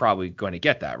you were probably going to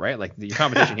get that, right? Like your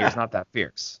competition here is not that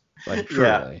fierce. Like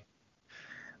truly.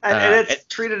 Yeah. And it's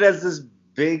treated as this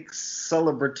big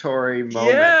celebratory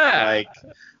moment. Yeah.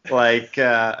 Like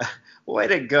way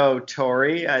to go,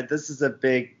 Tori. This is a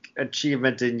big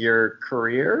achievement in your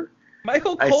career.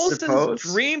 Michael Colston's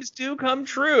dreams do come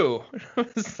true.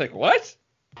 It's like, what?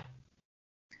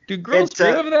 Do girls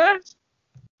dream of that?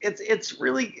 It's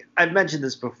really, I've mentioned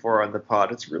this before on the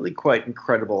pod, it's really quite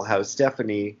incredible how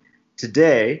Stephanie,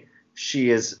 today, she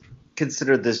is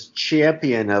considered this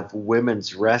champion of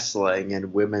women's wrestling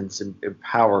and women's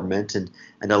empowerment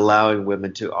and allowing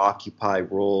women to occupy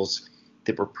roles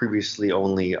that were previously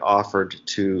only offered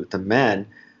to the men.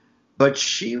 but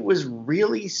she was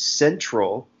really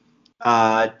central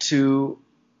to,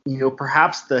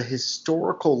 perhaps the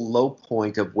historical low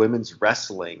point of women's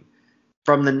wrestling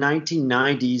from the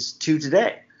 1990s to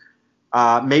today.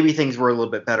 Maybe things were a little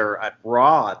bit better at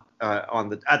Raw at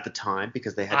the time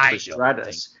because they had Trish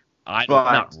Stratus.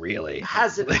 Not really.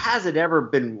 Has it ever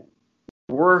been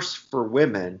worse for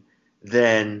women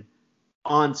than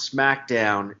on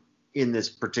SmackDown in this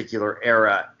particular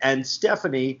era? And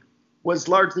Stephanie was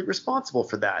largely responsible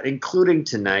for that, including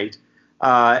tonight.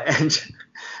 And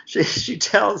she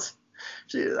tells,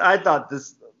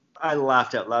 I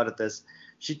laughed out loud at this.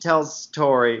 She tells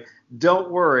Tori, "Don't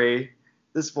worry,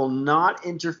 this will not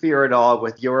interfere at all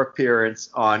with your appearance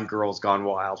on Girls Gone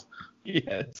Wild."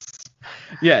 Yes.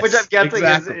 Which I'm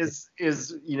guessing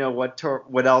is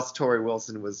what else Tori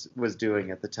Wilson was doing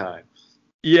at the time.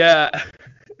 Yeah.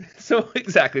 So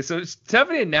exactly. So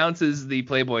Stephanie announces the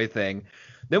Playboy thing.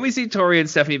 Then we see Tori and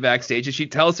Stephanie backstage, and she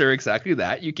tells her exactly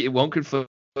that. It won't conflict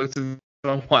with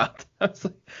Gone Wild. I was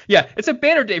like, yeah, it's a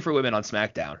banner day for women on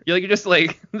SmackDown. You're just I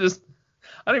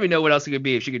don't even know what else it could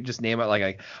be if she could just name it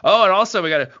like oh, and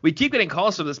also we keep getting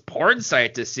calls from this porn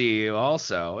site to see you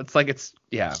also. It's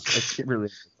really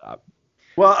top.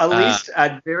 Well,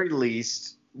 at very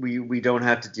least, we don't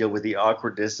have to deal with the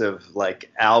awkwardness of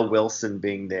Al Wilson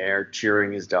being there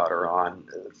cheering his daughter on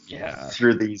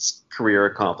through these career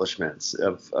accomplishments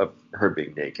of her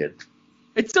being naked.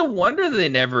 It's a wonder they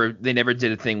never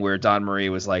did a thing where Dawn Marie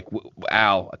was like,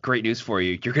 "Al, great news for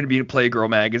you. You're going to be in Playgirl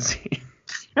magazine."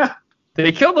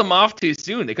 They killed him off too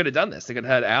soon. They could have done this. They could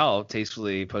have had Al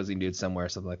tastefully posing nude somewhere,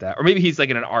 something like that. Or maybe he's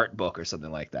in an art book or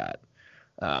something like that.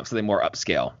 Something more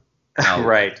upscale.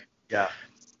 Right. Yeah.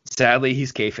 Sadly,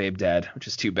 he's kayfabe dead, which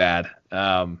is too bad.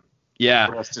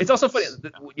 It's also funny.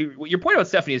 Your point about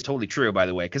Stephanie is totally true, by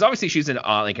the way, because obviously she's an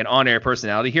on-air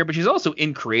personality here, but she's also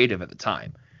in creative at the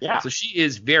time. Yeah. So she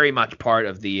is very much part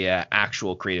of the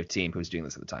actual creative team who's doing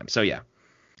this at the time. So yeah.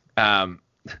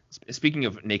 Speaking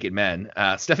of naked men,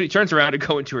 Stephanie turns around to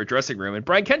go into her dressing room, and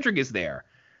Brian Kendrick is there.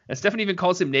 And Stephanie even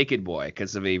calls him Naked Boy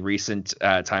because of a recent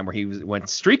time where he went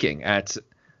streaking at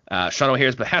Sean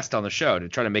O'Hare's behest on the show to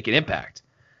try to make an impact.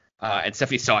 And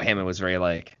Stephanie saw him and was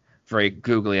very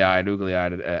googly-eyed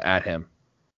at him.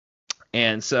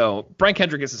 And so Brian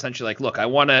Kendrick is essentially like, look, I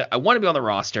want to be on the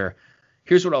roster.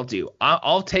 Here's what I'll do.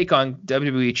 I'll take on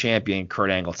WWE champion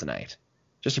Kurt Angle tonight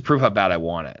just to prove how bad I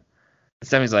want it. And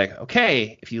Stephanie's like,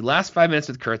 okay, if you last 5 minutes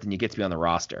with Kurt, then you get to be on the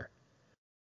roster.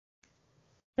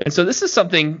 And so this is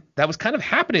something that was kind of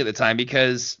happening at the time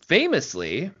because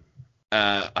famously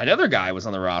another guy was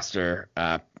on the roster.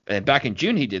 And back in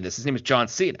June he did this. His name is John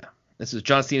Cena. This was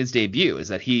John Cena's debut, is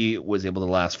that he was able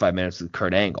to last 5 minutes with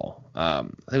Kurt Angle.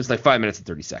 It was 5 minutes and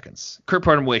 30 seconds. Kurt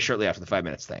put him away shortly after the 5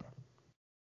 minutes thing.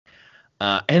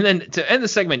 And then to end the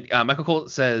segment, Michael Cole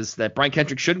says that Brian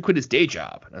Kendrick shouldn't quit his day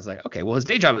job. And I was like, okay, well, his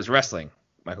day job is wrestling,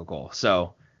 Michael Cole.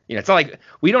 So, it's not like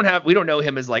we don't know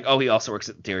him as like, oh, he also works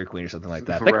at Dairy Queen or something like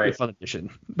that. That could be a fun addition.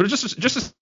 But it's just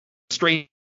a strange.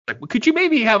 Could you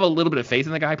maybe have a little bit of faith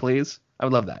in the guy, please? I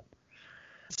would love that.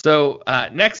 So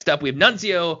next up, we have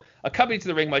Nunzio accompanied to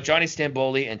the ring by Johnny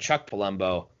Stamboli and Chuck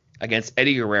Palumbo against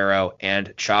Eddie Guerrero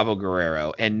and Chavo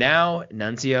Guerrero. And now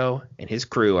Nunzio and his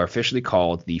crew are officially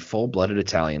called the Full-Blooded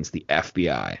Italians, the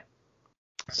FBI.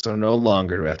 So no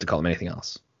longer do we have to call them anything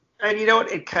else. And you know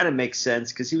what? It kind of makes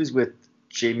sense because he was with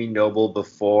Jamie Noble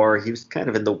before. He was kind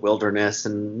of in the wilderness.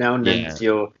 And now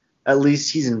Nunzio, at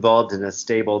least he's involved in a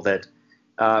stable that,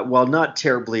 while not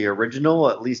terribly original,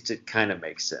 at least it kind of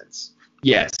makes sense.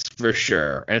 Yes, for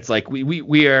sure. And it's like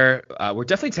we're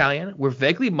definitely Italian. We're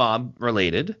vaguely mob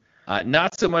related.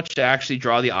 Not so much to actually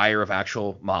draw the ire of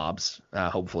actual mobs,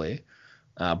 hopefully,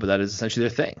 but that is essentially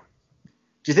their thing.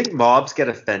 Do you think mobs get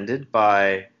offended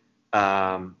by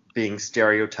being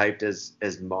stereotyped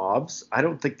as mobs? I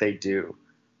don't think they do.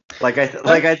 I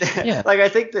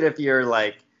think that if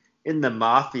you're in the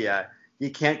mafia, you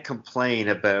can't complain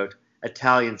about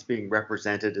Italians being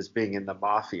represented as being in the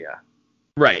mafia.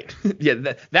 Right.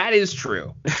 Yeah, that is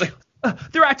true. It's like,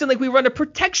 they're acting like we run a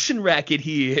protection racket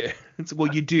here. It's,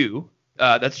 well, you do.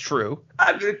 That's true.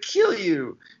 I'm gonna kill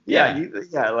you. I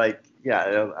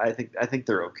think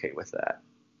they're okay with that.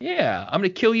 Yeah, I'm gonna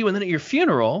kill you, and then at your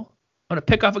funeral, I'm gonna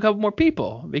pick off a couple more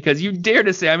people because you dare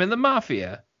to say I'm in the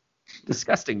mafia.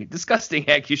 Disgusting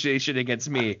accusation against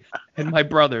me and my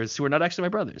brothers, who are not actually my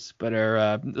brothers, but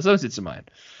are associates of mine.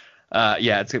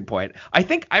 It's a good point. I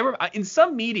think in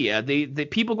some media, the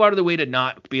people go out of their way to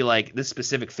not be like this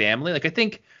specific family. Like I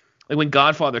think when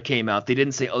Godfather came out, they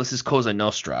didn't say, oh, this is Cosa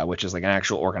Nostra, which is like an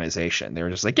actual organization. They were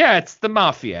just like, yeah, it's the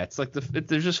mafia. It's like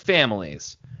they're just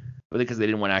families, but because they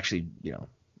didn't want to actually,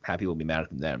 happy we'll be mad at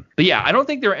them then. But yeah, I don't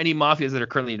think there are any mafias that are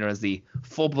currently known as the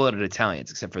full-blooded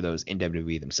Italians, except for those in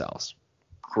WWE themselves.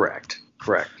 Correct.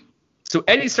 So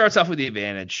Eddie starts off with the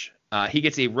advantage. He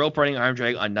gets a rope running arm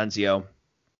drag on Nunzio.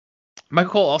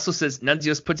 Michael Cole also says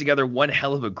Nunzio's put together one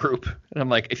hell of a group. And I'm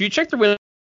like, if you check the win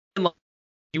line,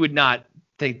 you would not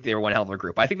think they were one hell of a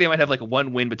group. I think they might have like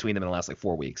one win between them in the last like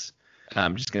 4 weeks.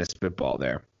 I'm just going to spitball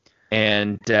there.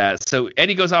 And so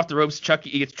Eddie goes off the ropes. Chuck,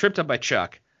 he gets tripped up by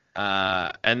Chuck.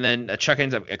 And then Chuck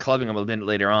ends up clubbing him a little bit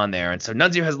later on there. And so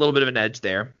Nunzio has a little bit of an edge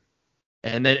there.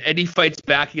 And then Eddie fights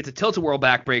back. He gets a tilt-a-whirl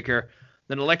backbreaker,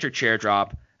 then an electric chair drop,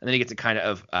 and then he gets a kind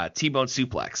of T-bone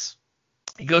suplex.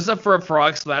 He goes up for a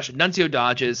frog splash. Nunzio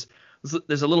dodges.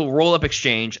 There's a little roll-up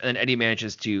exchange, and then Eddie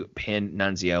manages to pin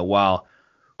Nunzio while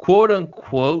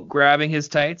quote-unquote grabbing his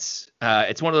tights.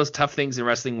 It's one of those tough things in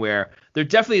wrestling where there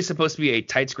definitely is supposed to be a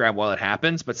tights grab while it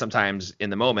happens, but sometimes in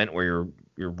the moment where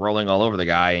you're rolling all over the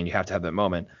guy and you have to have that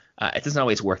moment, it doesn't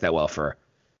always work that well for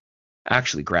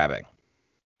actually grabbing.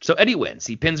 So Eddie wins.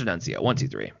 He pins Nunzio. 1, 2,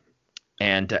 3.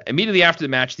 And immediately after the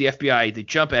match, the FBI, they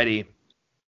jump Eddie.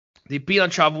 They beat on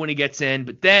Chavo when he gets in,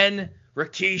 but then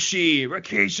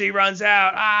Rikishi runs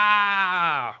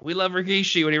out. We love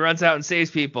Rikishi when he runs out and saves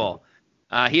people.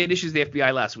 He had issues with the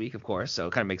FBI last week, of course, so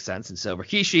it kind of makes sense. And so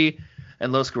Rikishi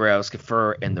and Los Guerreros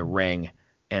confer in the ring.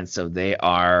 And so they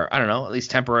are, I don't know, at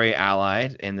least temporary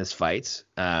allied in this fight.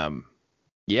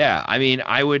 Yeah, I mean,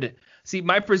 I would see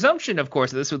my presumption, of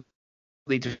course, that this would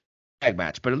lead to a tag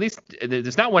match, but at least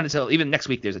there's not one until even next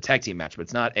week. There's a tag team match, but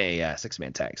it's not a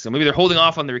 6-man tag. So maybe they're holding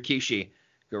off on the Rikishi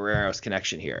Guerreros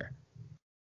connection here.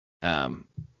 I'm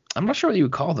not sure what you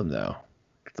would call them though.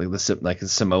 It's like a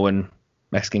Samoan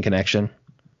Mexican connection.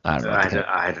 I don't know.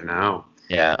 I don't know.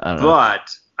 Yeah, I don't know.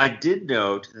 But I did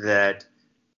note that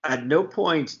at no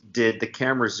point did the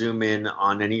camera zoom in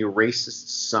on any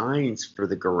racist signs for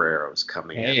the Guerreros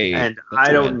coming in. And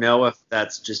I don't know if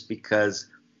that's just because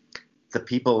the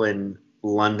people in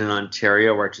London,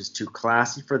 Ontario are just too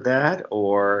classy for that,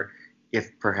 or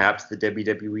if perhaps the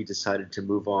WWE decided to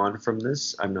move on from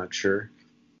this. I'm not sure.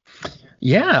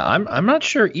 Yeah, I'm not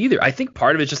sure either. I think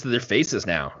part of it's just that they're faces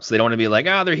now, so they don't want to be like,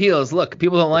 they're heels. Look,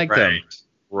 people don't like them.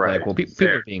 Right. Like, well, people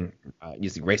are being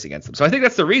using race against them. So I think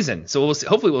that's the reason. So we'll see.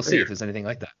 Hopefully we'll see if there's anything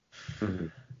like that. Mm-hmm.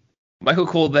 Michael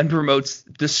Cole then promotes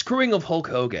the screwing of Hulk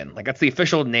Hogan. Like, that's the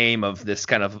official name of this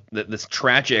kind of this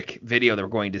tragic video that we're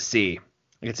going to see.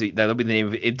 That'll be the name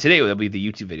of it. Today that'll be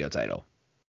the YouTube video title,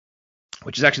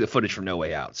 which is actually the footage from No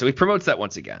Way Out. So he promotes that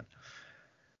once again.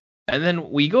 And then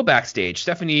we go backstage.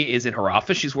 Stephanie is in her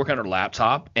office. She's working on her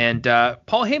laptop, and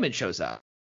Paul Heyman shows up,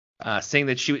 saying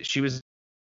that she was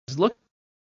looking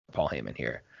for Paul Heyman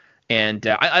here. And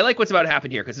I like what's about to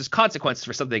happen here because there's consequences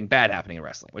for something bad happening in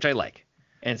wrestling, which I like.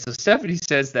 And so Stephanie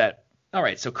says that, all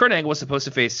right, so Kurt Angle was supposed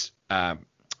to face Brock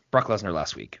Lesnar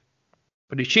last week,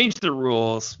 but he changed the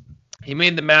rules. He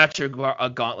made the match a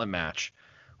gauntlet match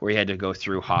where he had to go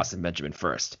through Haas and Benjamin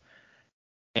first.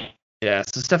 Yeah,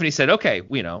 so Stephanie said, okay,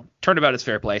 turnabout is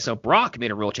fair play. So Brock made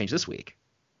a rule change this week.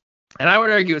 And I would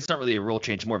argue it's not really a rule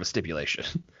change, more of a stipulation,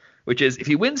 which is if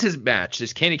he wins his match,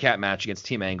 his handicap match against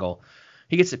Team Angle,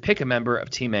 he gets to pick a member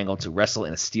of Team Angle to wrestle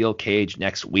in a steel cage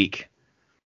next week.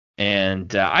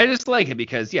 And I just like it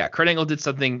because, Kurt Angle did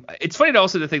something. It's funny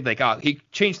also to think like, he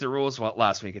changed the rules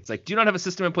last week. It's like, do you not have a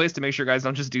system in place to make sure guys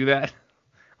don't just do that?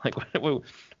 Like,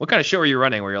 what kind of show are you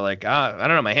running where you're like, I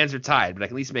don't know, my hands are tied, but I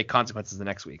can at least make consequences the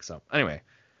next week. So anyway,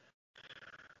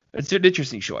 it's an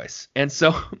interesting choice. And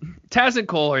so Taz and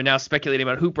Cole are now speculating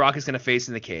about who Brock is going to face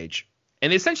in the cage.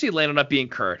 And they essentially land on it being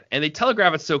Kurt. And they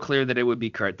telegraph it so clear that it would be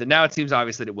Kurt that now it seems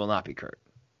obvious that it will not be Kurt.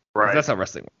 Right. That's how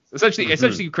wrestling works.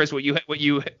 Essentially, Chris, what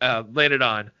you landed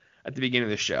on at the beginning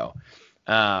of the show.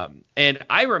 And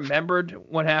I remembered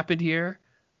what happened here.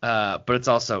 But it's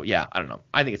also, I don't know.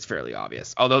 I think it's fairly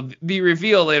obvious. Although the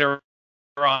reveal later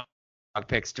on, Brock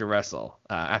picks to wrestle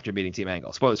after beating Team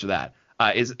Angle. Spoilers for that.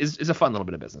 Is a fun little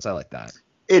bit of business. I like that.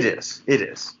 It is.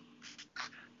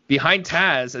 Behind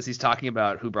Taz, as he's talking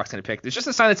about who Brock's going to pick, there's just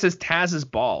a sign that says Taz is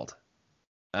bald.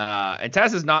 And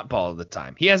Taz is not bald at the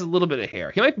time. He has a little bit of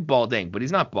hair. He might be balding, but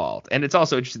he's not bald. And it's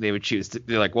also interesting they would choose to.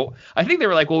 They're like, I think they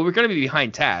were like, we're going to be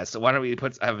behind Taz, so why don't we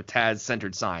have a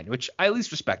Taz-centered sign? Which I at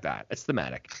least respect that. It's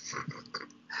thematic.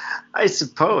 I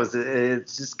suppose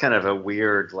it's just kind of a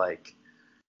weird, like,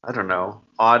 I don't know,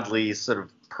 oddly sort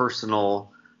of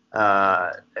personal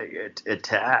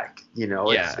attack.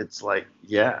 It's like,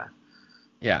 Yeah.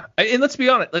 And let's be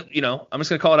honest. I'm just going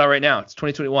to call it out right now. It's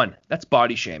 2021. That's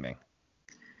body shaming.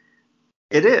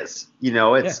 It is.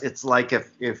 It's like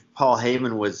if Paul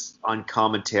Heyman was on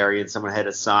commentary and someone had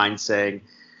a sign saying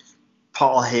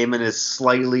Paul Heyman is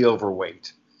slightly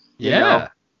overweight. You know?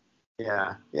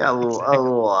 Yeah, a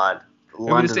little odd.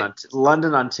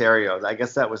 London, Ontario. I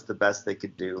guess that was the best they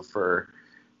could do for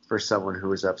someone who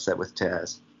was upset with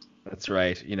Taz. That's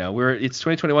right. It's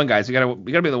 2021, guys. We gotta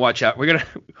be able to watch out. We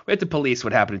have to police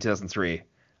what happened in 2003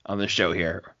 on this show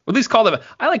here. Or at least call them.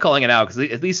 I like calling it out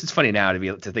because at least it's funny now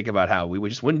to think about how we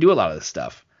just wouldn't do a lot of this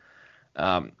stuff.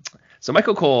 So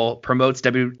Michael Cole promotes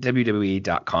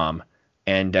WWE.com,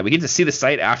 and we get to see the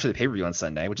site after the pay-per-view on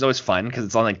Sunday, which is always fun because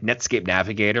it's on like Netscape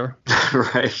Navigator.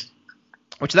 Right.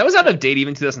 Which that was out of date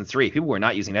even 2003. People were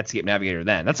not using Netscape Navigator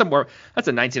then. That's a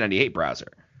 1998 browser.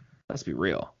 Let's be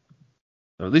real.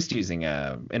 Or at least using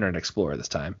Internet Explorer this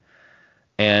time.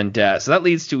 And so that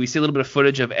leads to, we see a little bit of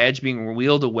footage of Edge being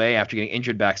wheeled away after getting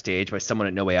injured backstage by someone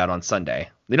at No Way Out on Sunday.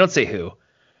 They don't say who,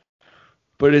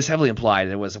 but it is heavily implied.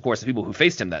 And it was, of course, the people who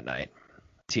faced him that night,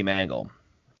 Team Angle.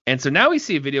 And so now we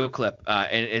see a video clip, and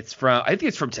I think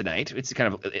it's from tonight. It's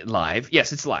kind of live.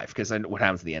 Yes, it's live because I know what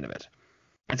happens at the end of it.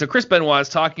 And so Chris Benoit is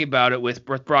talking about it with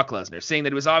Brock Lesnar, saying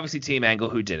that it was obviously Team Angle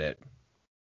who did it.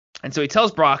 And so he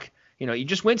tells Brock, you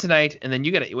just win tonight, and then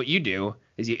what you do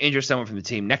is you injure someone from the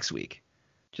team next week,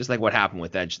 just like what happened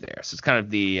with Edge there. So it's kind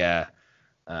of the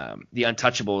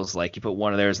Untouchables, like you put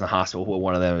one of theirs in the hospital, put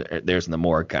one of theirs in the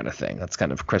morgue kind of thing. That's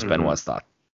kind of Chris Benoit's thought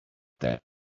there.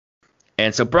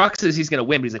 And so Brock says he's going to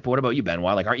win, but he's like, well, what about you,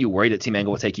 Benoit? Like, aren't you worried that Team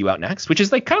Angle will take you out next? Which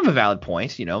is like kind of a valid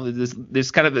point. There's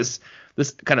kind of this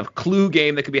kind of clue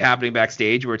game that could be happening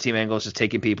backstage where Team Angle is just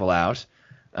taking people out.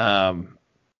 And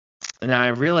I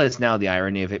realize now the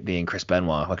irony of it being Chris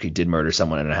Benoit, like he did murder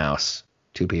someone in a house,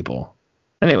 2 people.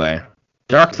 Anyway,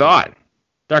 dark thought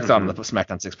on the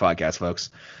Smackdown 6 podcast, folks.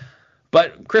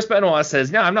 But Chris Benoit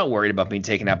says, no, I'm not worried about being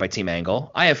taken out by Team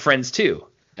Angle. I have friends too.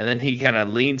 And then he kind of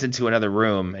leans into another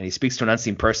room and he speaks to an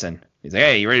unseen person. He's like,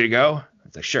 hey, you ready to go?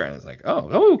 It's like, sure. And it's like,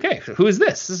 oh, okay. So who is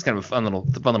this? This is kind of a fun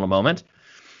little moment.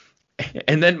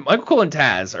 And then Michael Cole and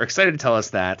Taz are excited to tell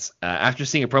us that after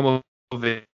seeing a promo of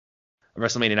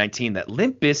WrestleMania 19 that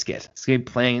Limp Bizkit is going to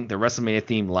be playing the WrestleMania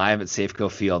theme live at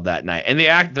Safeco Field that night. And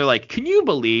they're like, can you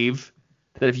believe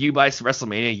that if you buy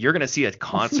WrestleMania, you're going to see a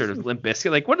concert of Limp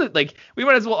Bizkit? Like, we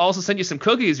might as well also send you some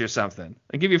cookies or something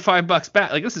and give you $5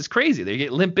 back. Like, this is crazy. They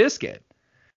get Limp Bizkit.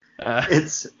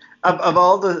 It's of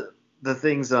all the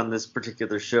things on this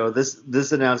particular show,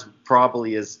 this announcement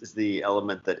probably is the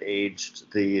element that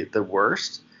aged the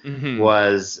worst.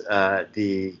 Was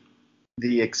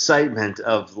the excitement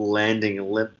of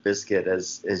landing Limp Bizkit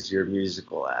as your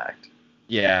musical act.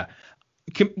 Yeah.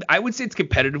 I would say it's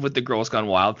competitive with the Girls Gone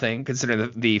Wild thing,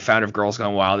 considering the founder of Girls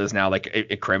Gone Wild is now like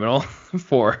a criminal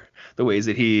for the ways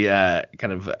that he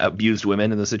kind of abused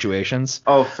women in those situations.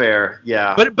 Oh, fair,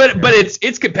 yeah. But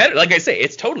it's competitive. Like I say,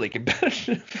 it's totally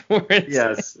competitive.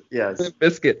 Yes. Limp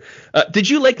Bizkit. Did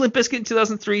you like Limp Bizkit in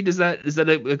 2003? Is that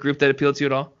a group that appealed to you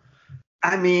at all?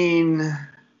 I mean,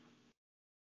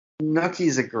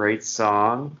 Nucky's a great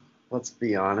song. Let's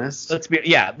be honest. Let's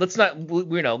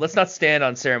not stand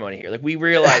on ceremony here. Like, we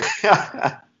realize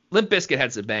Limp Bizkit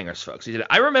had some bangers, folks.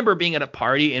 I remember being at a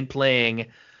party and playing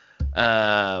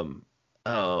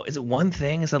is it One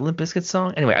Thing? Is that a Limp Bizkit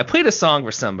song? Anyway, I played a song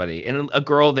for somebody, and a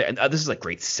girl there, this is like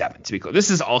grade 7 to be clear. This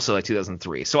is also like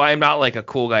 2003. So I am not like a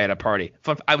cool guy at a party.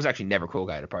 I was actually never a cool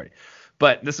guy at a party.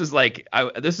 But this was like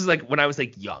when I was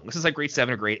like young. This is like grade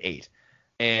 7 or grade 8.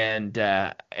 And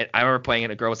I remember playing it,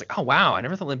 and a girl was like, oh, wow, I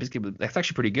never thought Limp Bizkit was, that's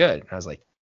actually pretty good. And I was like,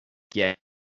 yeah.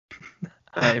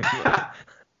 I'm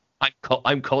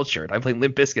cultured. I'm playing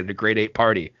Limp Bizkit at a grade 8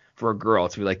 party for a girl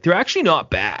to be like, they're actually not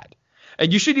bad.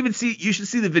 And you should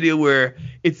see the video where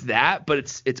it's that, but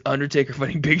it's Undertaker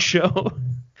fighting Big Show,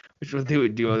 which is what they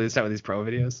would do all this time with these promo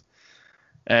videos.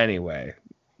 Anyway,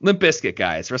 Limp Bizkit,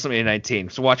 guys, WrestleMania 19.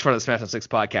 So watch for the Smackdown 6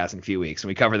 podcast in a few weeks, and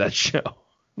we cover that show.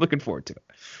 Looking forward to it.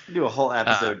 Do a whole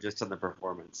episode just on the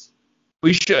performance.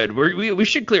 We should. We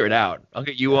should clear it out. I'll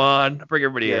get you on. I'll bring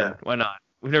everybody in. Why not?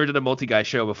 We've never done a multi-guy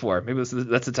show before. Maybe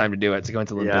that's the time to do it, to go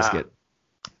into Limp Bizkit.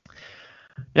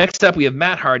 Next up, we have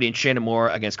Matt Hardy and Shayna Moore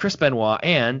against Chris Benoit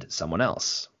and someone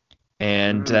else.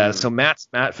 And so Matt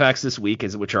facts this week,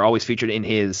 which are always featured in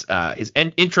his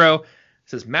intro,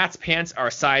 says Matt's pants are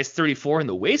size 34 in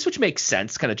the waist, which makes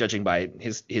sense, kind of judging by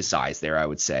his size there, I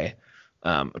would say.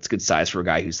 It's a good size for a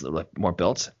guy who's a little more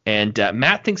built. And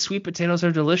Matt thinks sweet potatoes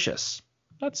are delicious.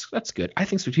 That's good. I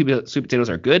think sweet potatoes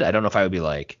are good. I don't know if I would be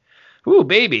like, ooh,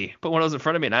 baby, put one of those in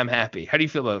front of me and I'm happy. How do you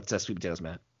feel about sweet potatoes,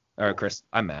 Matt? Or Chris?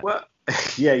 I'm Matt. Well,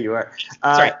 yeah, you are.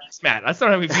 Sorry, it's Matt. That's not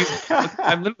how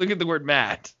I'm looking at the word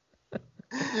Matt.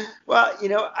 Well,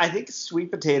 I think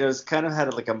sweet potatoes kind of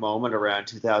had like a moment around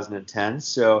 2010.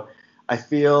 So I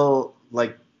feel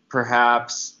like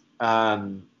perhaps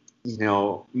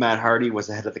Matt Hardy was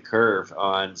ahead of the curve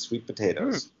on sweet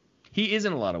potatoes. He is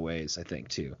in a lot of ways, I think,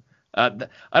 too. I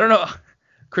don't know,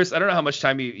 Chris. I don't know how much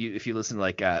time you if you listen to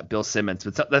like Bill Simmons,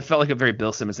 but that felt like a very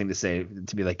Bill Simmons thing to say,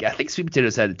 to be like, I think Sweet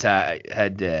Potatoes had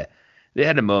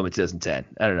a moment in 2010.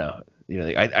 I don't know.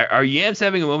 Like, are Yams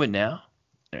having a moment now?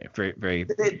 Very, very.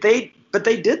 But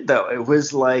they did, though. It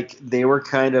was like they were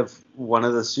kind of one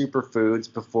of the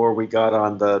superfoods before we got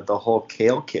on the whole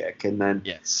kale kick, and then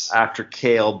after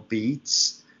kale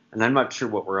beets, and I'm not sure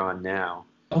what we're on now.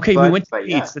 Okay, we went to beets.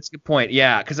 Yeah. That's a good point.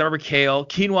 Yeah, because I remember kale,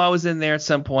 quinoa was in there at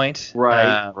some point.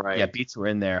 Right. Yeah, beets were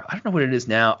in there. I don't know what it is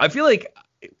now. I feel like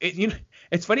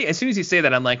it's funny. As soon as you say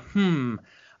that, I'm like, I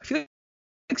feel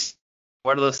like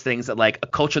one of those things that, like, a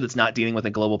culture that's not dealing with a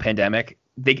global pandemic,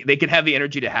 they can have the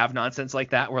energy to have nonsense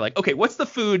like that. We're like, okay, what's the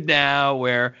food now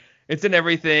where it's in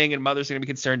everything and mothers are going to be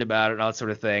concerned about it and all that sort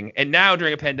of thing. And now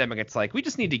during a pandemic, it's like, we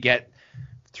just need to get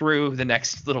through the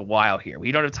next little while here.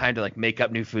 We don't have time to like make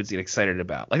up new foods to get excited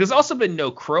about. Like, there's also been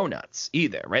no cronuts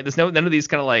either, right? There's none of these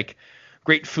kind of like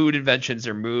great food inventions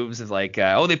or moves of like,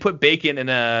 they put bacon in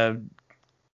a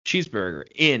cheeseburger,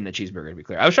 to be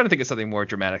clear. I was trying to think of something more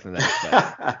dramatic than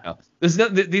that. But, there's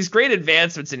these great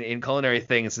advancements in culinary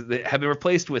things that have been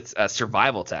replaced with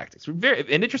survival tactics. An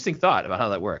interesting thought about how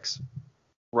that works.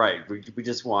 Right. We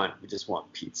just want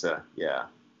pizza. Yeah.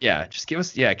 Yeah. Just give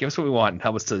us what we want and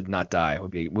help us to not die.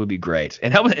 Would be great.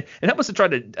 And help us to try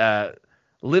to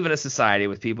live in a society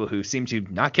with people who seem to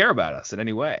not care about us in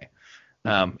any way.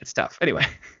 It's tough. Anyway.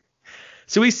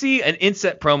 So we see an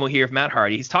inset promo here of Matt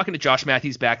Hardy. He's talking to Josh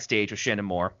Matthews backstage with Shannon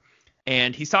Moore,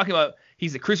 and he's talking about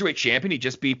he's the cruiserweight champion. He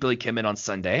just beat Billy Kidman on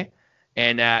Sunday,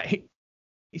 and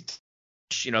he's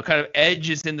kind of Edge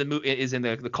is in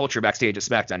the culture backstage at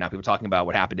SmackDown now. People talking about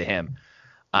what happened to him,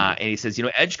 and he says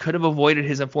Edge could have avoided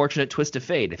his unfortunate twist of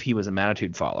fate if he was a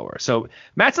Magnitude follower. So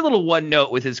Matt's a little one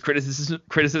note with his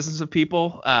criticisms of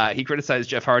people. He criticized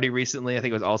Jeff Hardy recently. I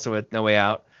think it was also at No Way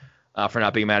Out for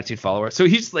not being a Magnitude follower. So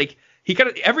he's like. He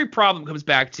kind of every problem comes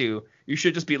back to you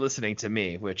should just be listening to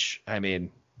me, which I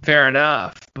mean, fair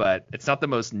enough, but it's not the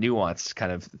most nuanced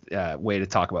kind of way to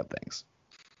talk about things.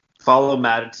 Follow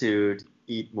Magnitude,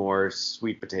 eat more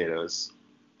sweet potatoes.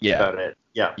 Yeah, about it.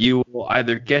 Yeah, you will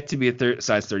either get to be a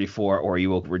size 34 or you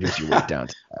will reduce your weight down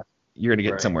to that. You're gonna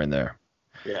get somewhere in there.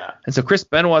 Yeah. And so Chris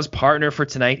Benoit's partner for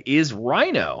tonight is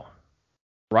Rhino.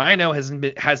 Rhino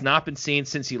has not been seen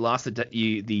since he lost the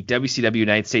WCW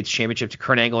United States Championship to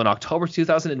Kurt Angle in October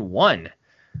 2001,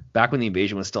 back when the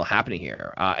invasion was still happening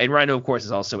here. And Rhino, of course,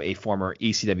 is also a former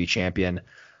ECW champion.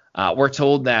 We're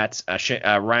told that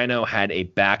Rhino had a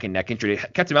back and neck injury.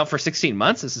 It kept him out for 16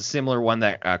 months. This is a similar one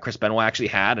that Chris Benoit actually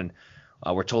had, and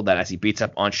we're told that as he beats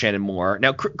up on Shannon Moore.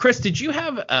 Now, Chris, did you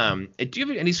have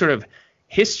any sort of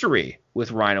history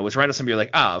with Rhino? Was Rhino somebody you're like,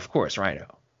 of course, Rhino?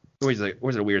 Or was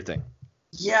it a weird thing?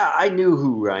 Yeah, I knew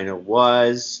who Rhino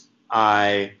was.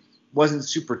 I wasn't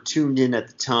super tuned in at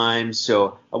the time,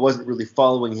 so I wasn't really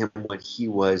following him when he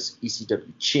was ECW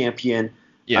champion.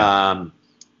 Yeah.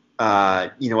 I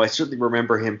certainly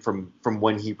remember him from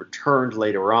when he returned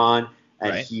later on,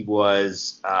 and he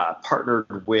was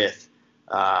partnered with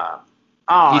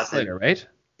Heath Slater, right?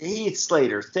 Heath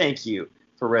Slater. Thank you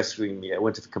for rescuing me. I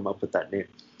went to come up with that name.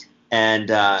 And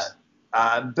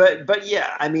but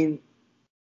yeah, I mean.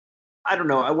 I don't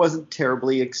know. I wasn't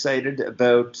terribly excited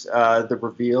about the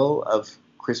reveal of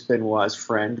Chris Benoit's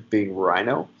friend being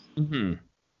Rhino. Mm-hmm.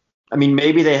 I mean,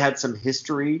 maybe they had some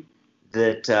history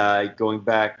that going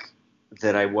back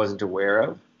that I wasn't aware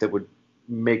of that would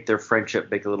make their friendship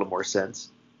make a little more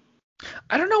sense.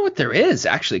 I don't know what there is,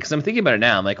 actually, because I'm thinking about it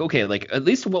now. I'm like, okay, like at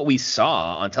least what we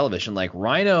saw on television, like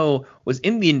Rhino was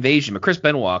in the invasion, but Chris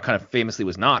Benoit kind of famously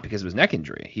was not because of his neck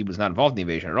injury. He was not involved in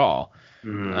the invasion at all.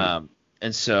 Mm-hmm.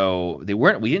 And so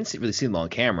we didn't really see them on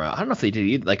camera. I don't know if they did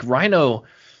either. Like Rhino,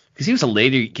 because he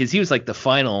was like the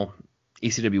final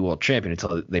ECW World Champion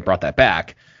until they brought that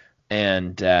back.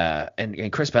 And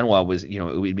Chris Benoit was,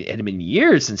 it had been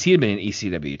years since he had been in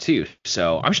ECW too.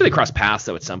 So I'm sure they crossed paths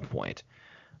though at some point.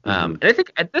 And I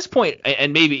think at this point,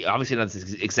 and maybe obviously not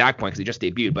this exact point because he just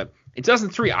debuted, but in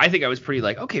 2003, I think I was pretty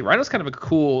like, okay, Rhino's kind of a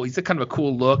cool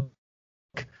look.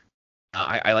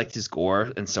 I liked his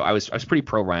gore, and so I was pretty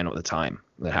pro Rhino at the time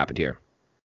that happened here.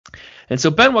 And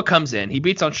so Benoit comes in, he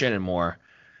beats on Shannon Moore,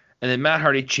 and then Matt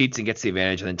Hardy cheats and gets the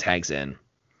advantage and then tags in.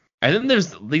 And then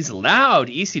there's these loud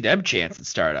ECW chants that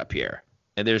start up here.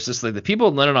 And there's just like the people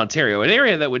in London, Ontario, an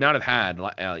area that would not have had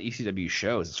ECW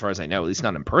shows, as far as I know, at least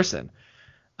not in person.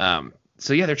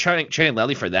 So yeah, they're chanting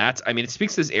loudly for that. I mean, it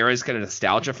speaks to this era's kind of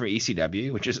nostalgia for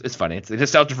ECW, which is funny. It's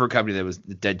nostalgia for a company that was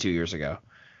dead 2 years ago.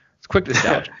 It's quick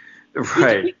nostalgia.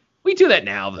 Right. We do that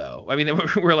now, though. I mean,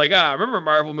 we're like, remember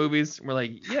Marvel movies? And we're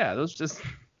like, yeah, those just,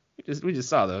 We just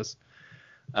saw those.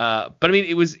 But I mean,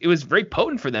 it was very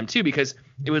potent for them too, because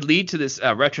it would lead to this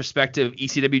retrospective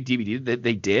ECW DVD that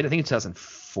they did, I think in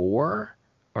 2004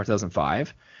 or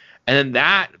 2005, and then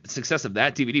that success of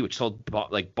that DVD, which sold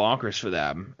like bonkers for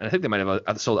them, and I think they might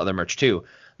have sold other merch too.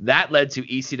 That led to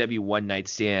ECW One Night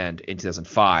Stand in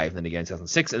 2005, then again in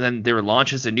 2006, and then they were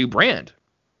launched as a new brand.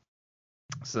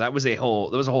 So that was a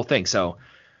whole thing. So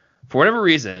for whatever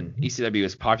reason, ECW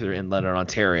was popular in London,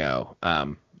 Ontario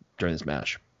during this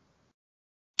match.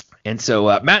 And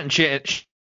so Matt and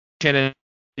Shannon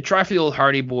try for the old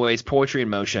Hardy Boys, poetry in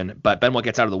motion, but Benoit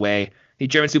gets out of the way. He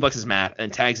German suplexes Matt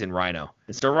and tags in Rhino.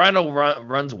 And so Rhino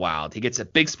runs wild. He gets a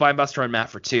big spinebuster on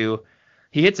Matt for 2.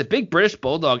 He hits a big British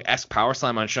Bulldog-esque power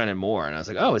slam on Shannon Moore. And I was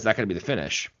like, oh, is that going to be the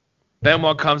finish?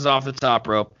 Benoit comes off the top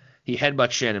rope. He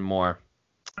headbutts Shannon Moore.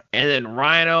 And then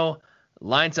Rhino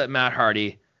lines up Matt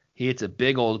Hardy. He hits a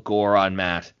big old gore on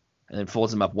Matt and then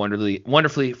folds him up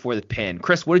wonderfully for the pin.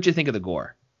 Chris, what did you think of the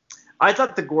gore? I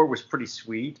thought the gore was pretty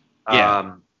sweet.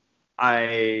 Yeah.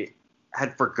 I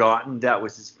had forgotten that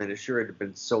was his finisher. It had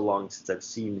been so long since I've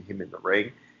seen him in the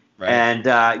ring. Right. And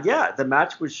the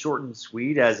match was short and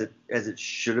sweet as it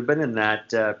should have been in that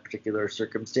particular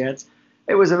circumstance.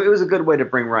 It was a good way to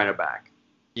bring Rhino back.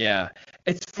 Yeah,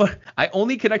 it's fun. I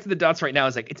only connected the dots right now.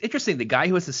 It's interesting. The guy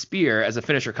who has the spear as a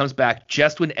finisher comes back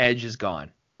just when Edge is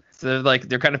gone. So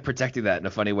they're kind of protecting that in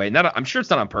a funny way. I'm sure it's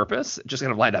not on purpose. It just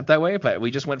kind of lined up that way. But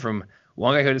we just went from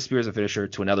one guy who had a spear as a finisher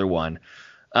to another one.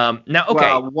 Now, okay.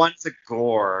 Well, one's a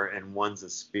gore and one's a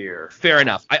spear. Fair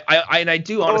enough. I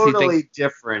do honestly think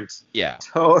different. Yeah.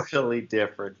 Totally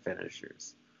different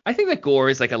finishers. I think that gore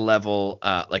is like a level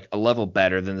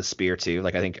better than the spear too.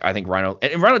 Like I think Rhino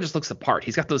and Rhino just looks the part.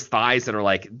 He's got those thighs that are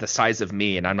like the size of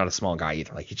me, and I'm not a small guy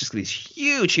either. Like he's just got these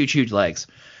huge legs.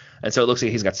 And so it looks like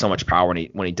he's got so much power when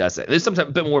he does it. There's sometimes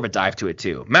a bit more of a dive to it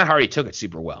too. Matt Hardy took it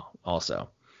super well also.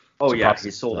 Oh so yeah, he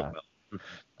sold it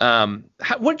well.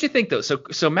 What did you think though?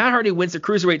 So Matt Hardy wins the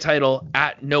Cruiserweight title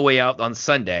at No Way Out on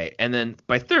Sunday, and then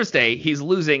by Thursday he's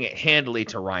losing it handily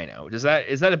to Rhino. Is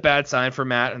that a bad sign for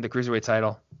Matt and the Cruiserweight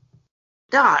title?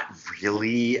 Not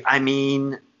really. I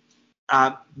mean,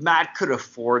 Matt could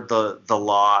afford the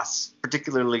loss,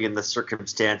 particularly in the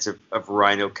circumstance of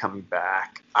Rhino coming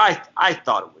back. I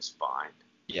thought it was fine.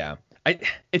 Yeah.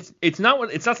 It's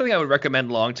not something I would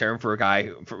recommend long term for a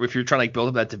guy if you're trying to like build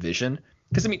up that division.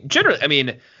 Because generally,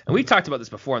 and we've talked about this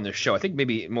before on this show. I think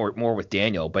maybe more with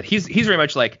Daniel, but he's very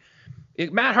much like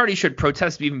Matt Hardy should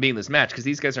protest even being in this match because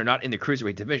these guys are not in the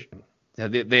Cruiserweight division.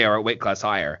 They are a weight class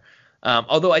higher.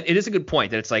 Although it is a good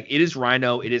point that it's like it is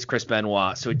Rhino, it is Chris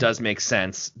Benoit, so it does make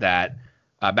sense that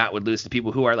Matt would lose to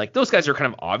people who are like those guys are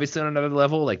kind of obviously on another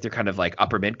level, like they're kind of like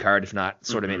upper mid card, if not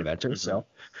sort of main eventers. Mm-hmm. So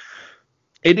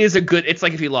it is a good. It's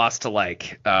like if he lost to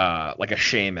like a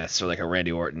Sheamus or like a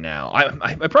Randy Orton now.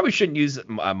 I probably shouldn't use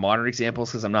modern examples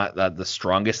because I'm not the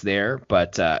strongest there,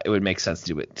 but it would make sense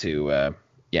to do it to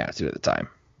do it at the time.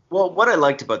 Well, what I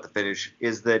liked about the finish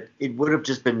is that it would have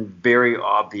just been very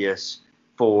obvious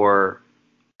for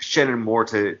Shannon Moore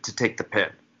to take the pin.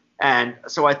 And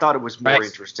so I thought it was more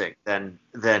interesting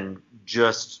than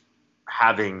just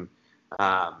having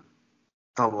the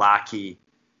lackey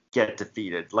get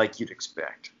defeated like you'd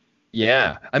expect.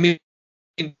 Yeah. I mean,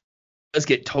 he does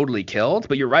get totally killed,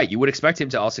 but you're right. You would expect him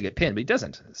to also get pinned, but he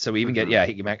doesn't. So we even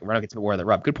Rhino gets more of the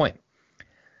rub. Good point.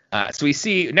 So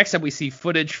next up we see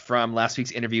footage from last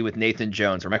week's interview with Nathan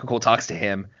Jones, where Michael Cole talks to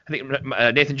him. I think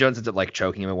Nathan Jones ends up like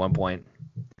choking him at one point.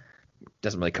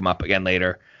 Doesn't really come up again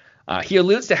later. He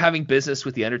alludes to having business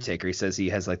with the Undertaker. He says he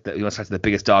has he wants to talk to the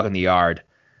biggest dog in the yard.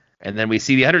 And then we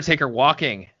see the Undertaker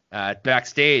walking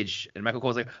backstage, and Michael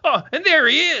Cole's like, oh, and there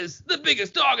he is, the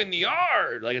biggest dog in the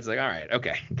yard. Like it's like, all right,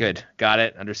 okay, good, got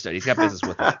it, understood. He's got business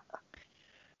with it.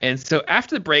 And so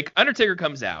after the break, Undertaker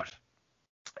comes out.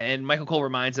 And Michael Cole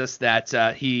reminds us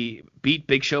that he beat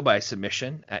Big Show by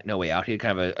submission at No Way Out. He had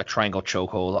kind of a triangle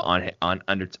chokehold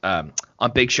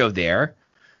on Big Show there,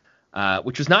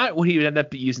 which was not what he would end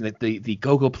up using the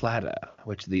Gogo Plata,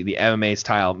 which the MMA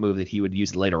style move that he would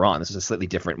use later on. This is a slightly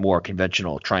different, more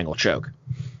conventional triangle choke.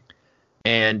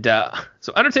 And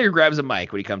so Undertaker grabs a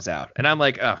mic when he comes out, and I'm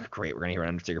like, oh great, we're gonna hear an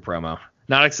Undertaker promo.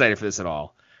 Not excited for this at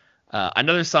all.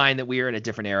 Another sign that we are in a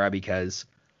different era because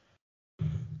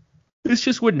this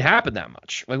just wouldn't happen that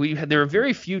much. Like there were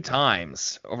very few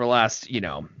times over the last,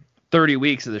 30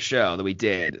 weeks of the show that we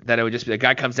did that it would just be the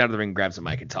guy comes down to the ring, grabs a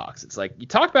mic and talks. It's like you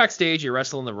talk backstage, you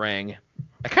wrestle in the ring.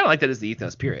 I kind of like that as the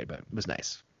ethos period, but it was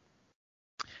nice.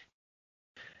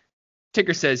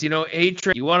 Taker says,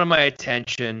 A-Train, you wanted my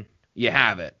attention, you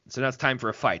have it. So now it's time for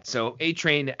a fight. So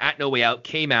A-Train at No Way Out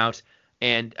came out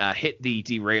and hit the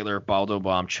derailer Baldo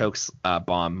bomb chokes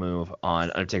bomb move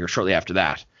on Undertaker shortly after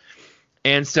that.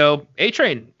 And so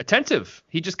A-Train, attentive,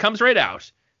 he just comes right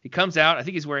out. He comes out. I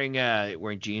think he's wearing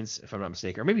jeans, if I'm not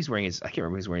mistaken, or maybe he's wearing I can't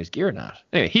remember if he's wearing his gear or not.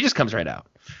 Anyway, he just comes right out,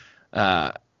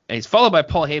 and he's followed by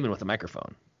Paul Heyman with a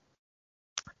microphone.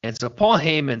 And so Paul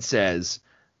Heyman says,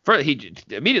 he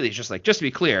immediately is just like, just to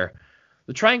be clear,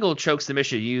 the triangle choke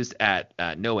submission used at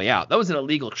No Way Out, that was an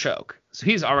illegal choke. So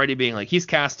he's already being like, he's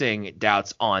casting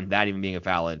doubts on that even being a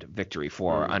valid victory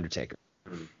for Undertaker.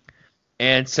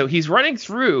 And so he's running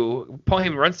through, Paul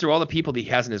Heyman runs through all the people that he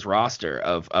has in his roster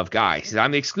of guys. He says,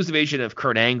 I'm the exclusive agent of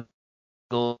Kurt Angle,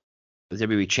 the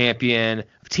WWE champion,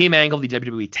 of Team Angle, the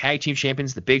WWE tag team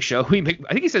champions, the Big Show. I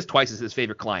think he says twice is his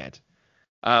favorite client,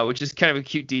 which is kind of a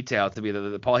cute detail to me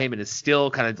that Paul Heyman is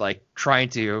still kind of like trying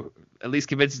to at least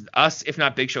convince us, if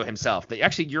not Big Show himself, that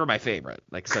actually you're my favorite.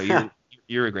 Like, so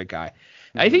you're a great guy.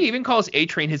 I think he even calls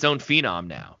A-Train his own phenom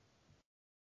now,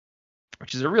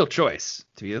 which is a real choice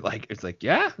to be like, it's like,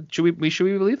 yeah, should we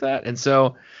believe that? And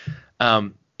so,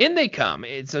 in they come.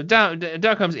 And so down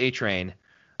comes A-Train,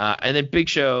 and then Big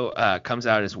Show comes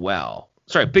out as well.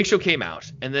 Sorry, Big Show came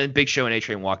out, and then Big Show and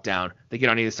A-Train walk down. They get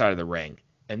on either side of the ring,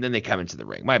 and then they come into the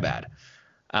ring. My bad.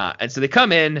 And so they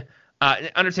come in.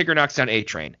 Undertaker knocks down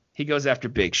A-Train. He goes after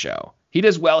Big Show. He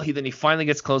does well. Then he finally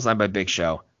gets clotheslined by Big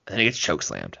Show, and then he gets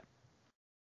chokeslammed.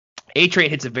 A-Train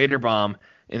hits a Vader bomb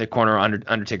in the corner of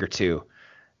Undertaker 2.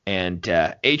 And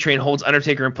A-Train holds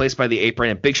Undertaker in place by the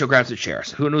apron, and Big Show grabs the chair.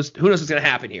 So who knows what's going to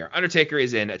happen here? Undertaker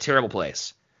is in a terrible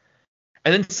place.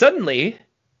 And then suddenly,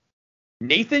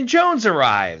 Nathan Jones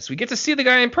arrives. We get to see the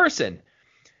guy in person.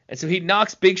 And so he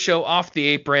knocks Big Show off the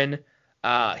apron.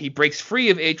 He breaks free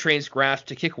of A-Train's grasp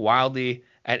to kick wildly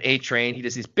at A-Train. He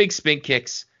does these big spin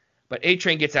kicks, but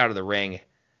A-Train gets out of the ring.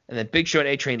 And then Big Show and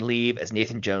A-Train leave as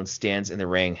Nathan Jones stands in the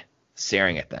ring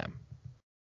staring at them.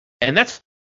 And that's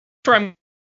where I'm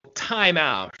time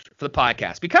out for the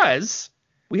podcast, because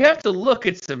we have to look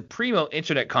at some primo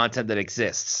internet content that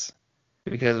exists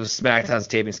because of SmackDown's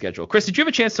taping schedule. Chris, did you have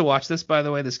a chance to watch this, by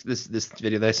the way, this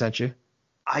video that I sent you?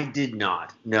 I did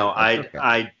not. No, okay.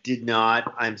 I did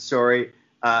not. I'm sorry.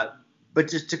 But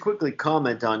just to quickly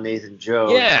comment on Nathan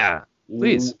Jones. Yeah,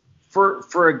 please.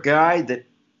 For a guy that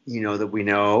that we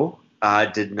know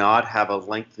did not have a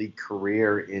lengthy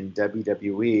career in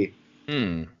WWE,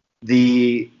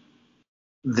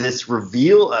 this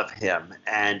reveal of him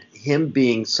and him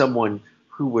being someone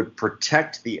who would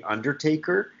protect the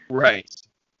Undertaker, right?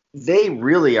 They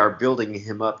really are building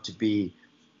him up to be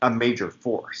a major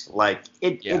force. Like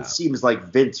it seems like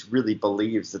Vince really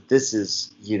believes that this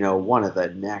is, one of the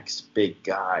next big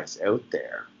guys out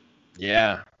there.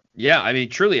 Yeah. Yeah. I mean,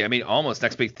 truly, almost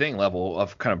next big thing level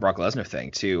of kind of Brock Lesnar thing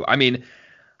too. I mean,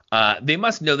 they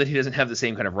must know that he doesn't have the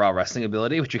same kind of raw wrestling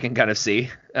ability, which you can kind of see.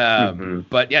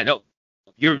 But yeah, no,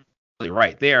 you're really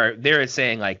right. They're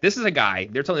saying like, this is a guy,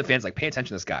 they're telling the fans like, pay attention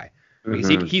to this guy. Because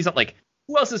he's not like,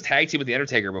 who else has tag team with the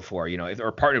Undertaker before,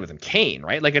 or partnered with him? Kane,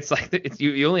 right? Like, it's like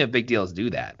you only have big deals do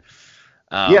that.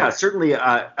 Yeah, certainly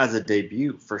as a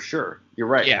debut for sure. You're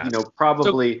right. Yeah.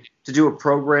 Probably to do a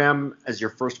program as your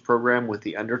first program with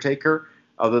the Undertaker,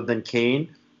 other than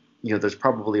Kane, there's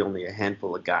probably only a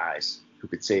handful of guys who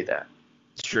could say that.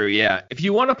 It's true. Yeah. If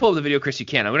you want to pull up the video, Chris, you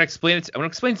can. I'm going to explain it. I'm going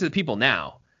to explain it to the people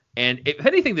now. And if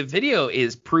anything, the video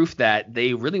is proof that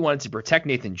they really wanted to protect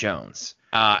Nathan Jones.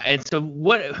 And so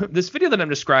what this video that I'm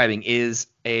describing is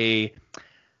a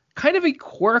kind of a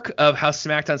quirk of how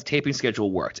SmackDown's taping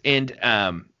schedule worked. And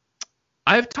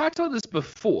I've talked about this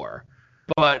before,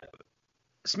 but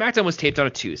SmackDown was taped on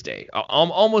a Tuesday,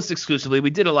 almost exclusively. We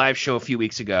did a live show a few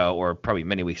weeks ago, or probably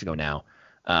many weeks ago now,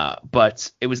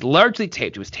 but it was largely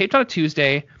taped. It was taped on a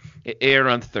Tuesday. It aired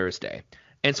on Thursday.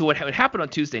 And so what would happen on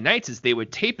Tuesday nights is they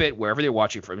would tape it wherever they're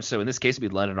watching from. So in this case, it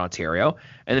would be London, Ontario.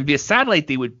 And then via satellite,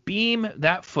 they would beam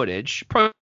that footage,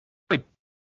 probably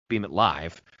beam it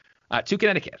live, to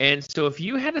Connecticut. And so if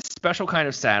you had a special kind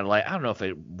of satellite, I don't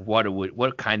know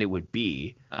what kind it would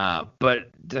be, but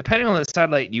depending on the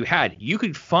satellite you had, you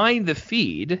could find the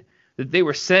feed that they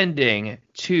were sending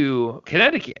to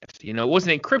Connecticut. It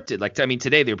wasn't encrypted.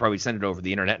 Today they would probably send it over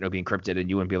the internet and it would be encrypted and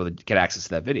you wouldn't be able to get access to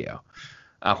that video.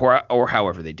 Or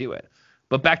however they do it.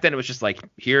 But back then it was just like,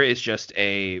 here is just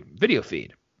a video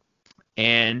feed.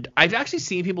 And I've actually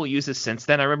seen people use this since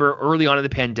then. I remember early on in the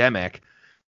pandemic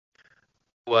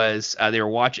was they were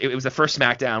watching. It was the first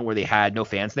SmackDown where they had no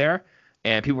fans there.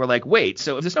 And people were like, wait,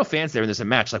 so if there's no fans there and there's a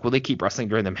match, like, will they keep wrestling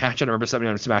during the match? I remember somebody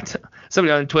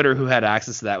on Twitter who had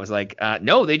access to that was like,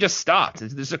 no, they just stopped.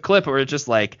 There's a clip where it's just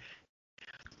like,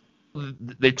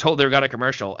 they got a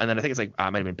commercial, and then I think it's like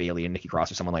might have been Bailey and Nikki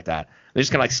Cross or someone like that. They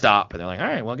just kind of like stop, and they're like, all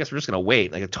right, well, I guess we're just gonna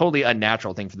wait. Like a totally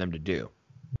unnatural thing for them to do.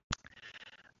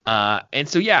 And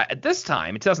so yeah, at this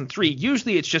time in 2003,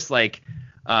 usually it's just like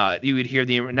you would hear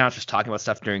the announcers talking about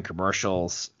stuff during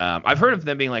commercials. I've heard of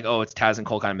them being like, oh, it's Taz and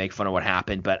Cole kind of make fun of what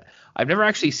happened, but I've never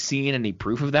actually seen any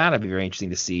proof of that. It'd be very interesting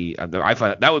to see. I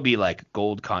find that would be like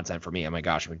gold content for me. Oh my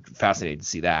gosh, I'm fascinated to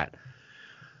see that.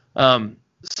 But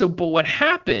what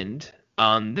happened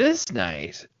on this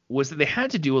night was that they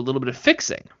had to do a little bit of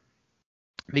fixing.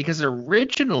 Because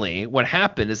originally what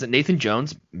happened is that Nathan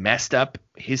Jones messed up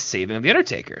his saving of The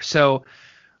Undertaker. So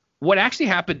what actually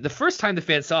happened, the first time the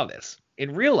fans saw this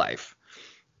in real life,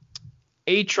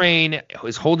 A-Train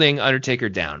is holding Undertaker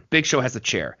down. Big Show has a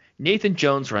chair. Nathan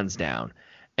Jones runs down.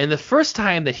 And the first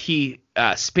time that he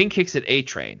spin kicks at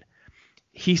A-Train,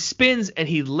 he spins and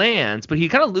he lands, but he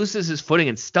kind of loses his footing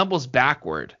and stumbles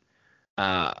backward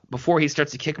before he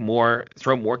starts to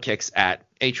throw more kicks at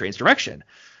A-Train's direction.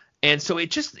 And so it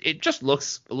just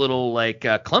looks a little like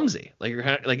clumsy. Like you're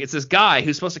kind of, like it's this guy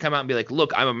who's supposed to come out and be like,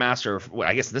 look, I'm a master of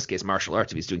I guess in this case martial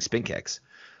arts if he's doing spin kicks.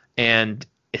 And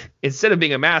instead of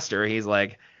being a master, he's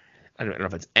like, I don't know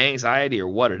if it's anxiety or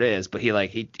what it is, but he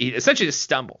essentially just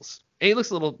stumbles. And he looks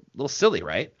a little silly,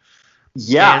 right?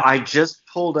 Yeah, I just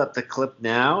pulled up the clip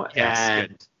now,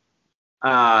 and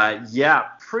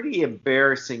pretty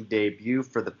embarrassing debut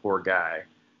for the poor guy.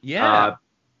 Yeah.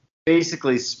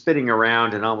 Basically spinning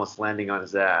around and almost landing on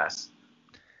his ass.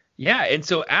 Yeah, and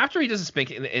so after he does the spin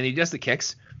kick and he does the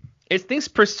kicks, things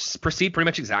proceed pretty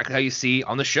much exactly how you see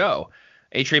on the show.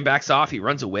 A-Train backs off, he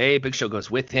runs away, Big Show goes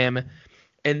with him,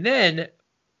 and then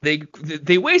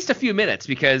they waste a few minutes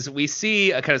because we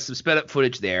see a kind of some sped up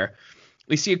footage there.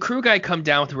 We see a crew guy come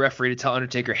down with the referee to tell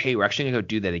Undertaker, hey, we're actually going to go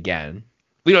do that again.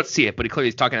 We don't see it, but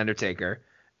he's talking to Undertaker,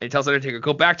 and he tells Undertaker,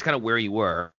 go back to kind of where you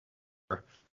were.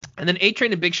 And then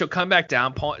A-Train and Big Show come back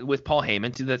down with Paul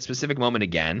Heyman to that specific moment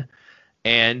again.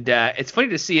 And it's funny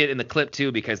to see it in the clip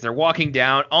too, because they're walking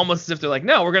down almost as if they're like,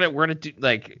 no, we're gonna do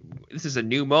like this is a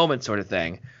new moment sort of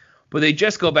thing. But they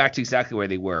just go back to exactly where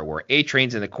they were, where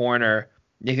A-Train's in the corner,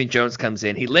 Nathan Jones comes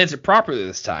in, he lands it properly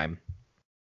this time,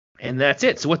 and that's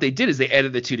it. So what they did is they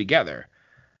edited the two together.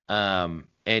 And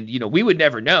we would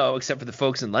never know except for the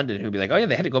folks in London who'd be like, oh yeah,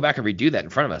 they had to go back and redo that in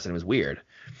front of us, and it was weird.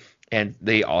 And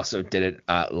they also did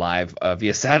it live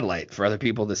via satellite for other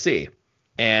people to see.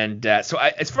 And so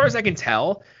as far as I can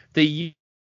tell, they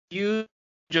use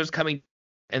Jones coming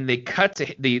and they cut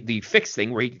to the fixed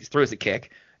thing where he throws a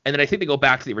kick. And then I think they go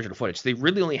back to the original footage. So they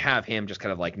really only have him just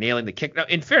kind of like nailing the kick. Now,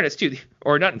 in fairness, too,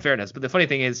 or not in fairness, but the funny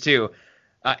thing is, too,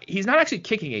 he's not actually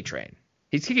kicking A-Train.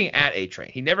 He's kicking at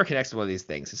A-Train. He never connects to one of these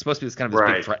things. It's supposed to be this kind of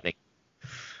this big threatening.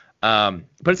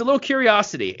 But it's a little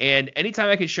curiosity, and anytime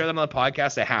I can share that on the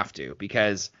podcast, I have to,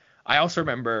 because I also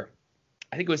remember,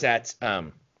 I think it was at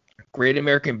Great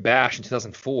American Bash in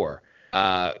 2004.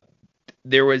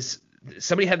 There was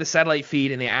somebody had the satellite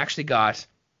feed, and they actually got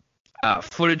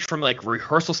footage from like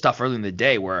rehearsal stuff early in the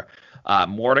day where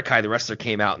Mordecai, the wrestler,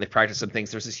 came out and they practiced some things.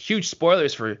 There's this huge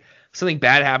spoilers for something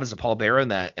bad happens to Paul Bearer in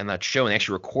that show, and they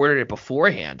actually recorded it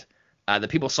beforehand. That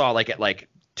people saw like at like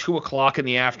 2:00 in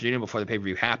the afternoon before the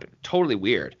pay-per-view happened. Totally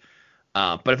weird.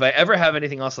 But if I ever have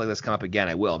anything else like this come up again,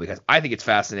 I will, because I think it's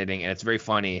fascinating and it's very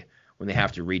funny when they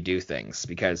have to redo things,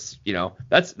 because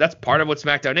that's part of what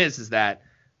SmackDown is that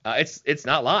it's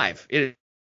not live. It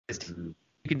is, you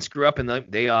can screw up and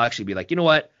they'll actually be like, you know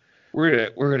what, we're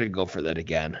gonna go for that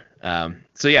again.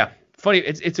 So yeah, funny.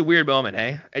 It's a weird moment.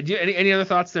 Hey, do you, any other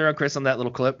thoughts there, Chris, on that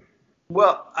little clip?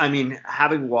 Well, I mean,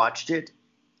 having watched it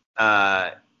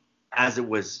as it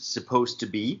was supposed to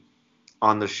be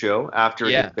on the show after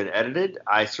it had been edited,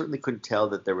 I certainly couldn't tell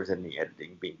that there was any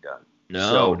editing being done. No,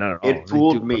 so not at all. It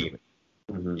fooled me.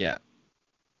 Mm-hmm. Yeah,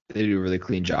 they do a really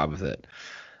clean job with it.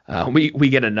 We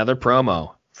get another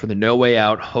promo for the No Way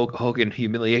Out Hulk Hogan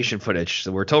humiliation footage.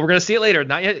 So we're told we're going to see it later.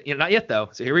 Not yet though.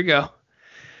 So here we go.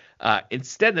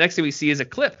 Instead, the next thing we see is a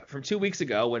clip from 2 weeks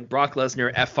ago when Brock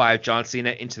Lesnar F5 John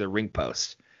Cena into the ring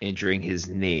post, injuring his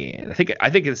knee. And I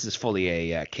think this is fully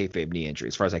a kayfabe knee injury,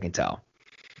 as far as I can tell.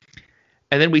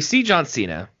 And then we see John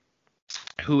Cena,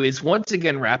 who is once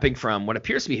again rapping from what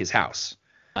appears to be his house.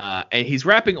 And he's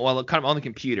rapping kind of on the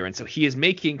computer, and so he is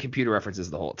making computer references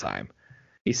the whole time.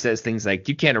 He says things like,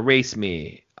 "You can't erase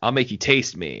me. I'll make you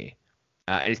taste me."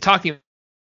 And he's talking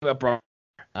about Brock.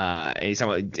 And he's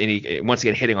talking about, and he once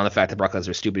again hitting on the fact that Brock Lesnar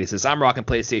is stupid. He says, "I'm rocking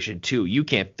PlayStation 2. You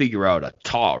can't figure out a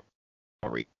tall."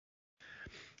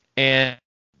 And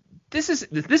this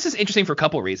is interesting for a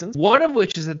couple of reasons. One of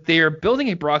which is that they're building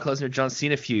a Brock Lesnar John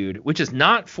Cena feud, which is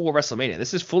not for WrestleMania.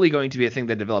 This is fully going to be a thing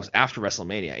that develops after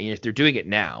WrestleMania, and they're doing it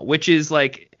now, which is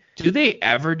like, do they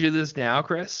ever do this now,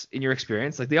 Chris? In your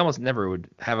experience, like they almost never would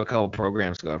have a couple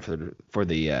programs going for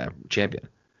the champion.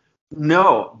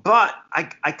 No, but I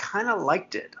kind of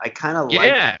liked it. I kind of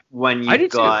liked when you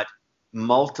got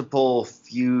multiple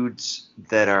feuds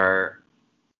that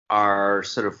are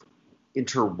sort of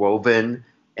interwoven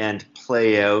and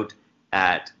play out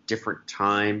at different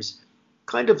times,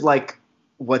 kind of like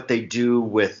what they do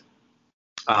with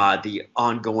the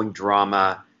ongoing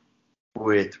drama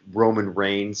with Roman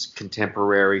Reigns,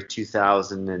 contemporary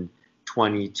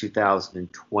 2020,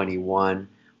 2021,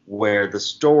 where the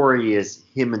story is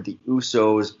him and the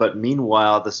Usos, but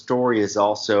meanwhile the story is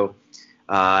also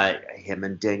him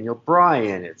and Daniel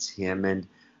Bryan. It's him and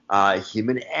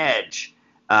Edge.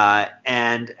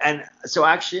 And so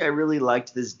actually I really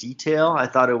liked this detail. I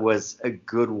thought it was a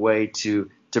good way to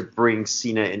bring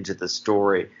Cena into the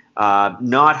story.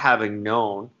 Not having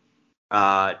known,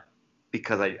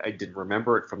 because I didn't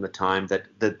remember it from the time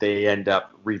that they end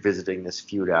up revisiting this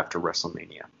feud after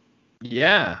WrestleMania.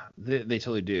 Yeah, they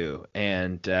totally do.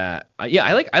 And I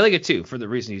like it too for the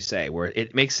reason you say, where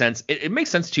it makes sense. It makes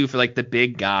sense too for like the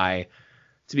big guy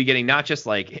to be getting, not just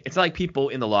like, it's not like people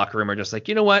in the locker room are just like,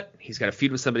 you know what, he's got a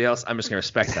feud with somebody else, I'm just gonna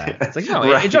respect that. It's like, no,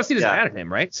 right, and John Cena's mad at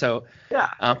him, right? So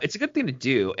it's a good thing to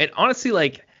do. And honestly,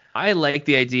 like, I like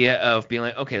the idea of being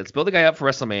like, okay, let's build a guy up for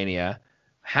WrestleMania,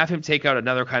 have him take out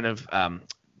another kind of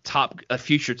a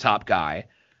future top guy.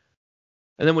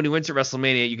 And then when he wins at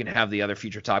WrestleMania, you can have the other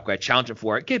future top guy challenge him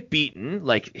for it, get beaten,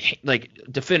 like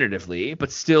definitively,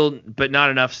 but not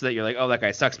enough so that you're like, oh, that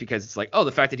guy sucks, because it's like, oh,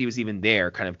 the fact that he was even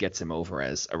there kind of gets him over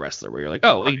as a wrestler, where you're like,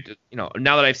 oh,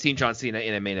 now that I've seen John Cena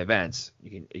in a main event,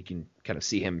 you can kind of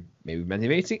see him maybe main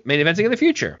eventing in the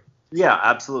future. Yeah,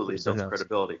 absolutely. So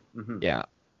credibility. Mm-hmm. Yeah.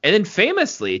 And then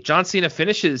famously, John Cena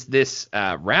finishes this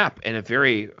rap in a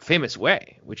very famous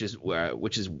way, which is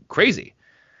crazy.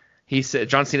 He said,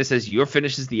 John Cena says, your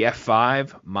finish is the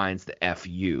F5, mine's the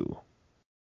FU.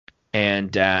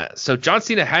 And so John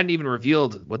Cena hadn't even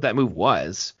revealed what that move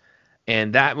was.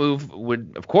 And that move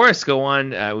would, of course, go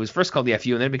on. It was first called the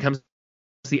FU, and then it becomes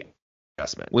the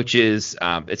adjustment, which is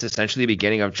it's essentially the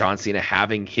beginning of John Cena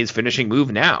having his finishing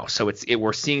move now. So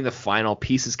we're seeing the final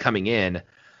pieces coming in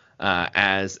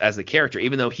as the character,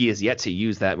 even though he has yet to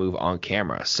use that move on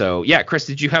camera. So, yeah, Chris,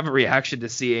 did you have a reaction to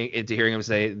hearing him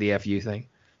say the FU thing?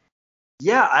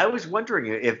 Yeah, I was wondering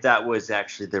if that was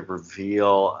actually the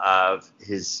reveal of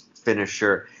his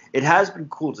finisher. It has been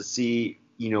cool to see,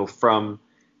 from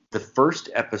the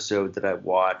first episode that I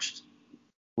watched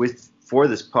for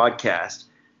this podcast,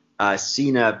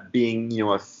 Cena being,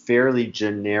 a fairly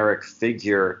generic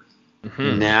figure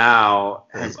now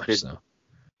has been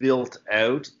built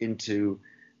out into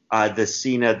the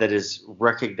Cena that is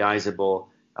recognizable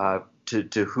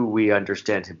to who we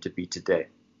understand him to be today.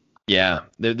 Yeah,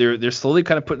 they're slowly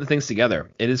kind of putting the things together.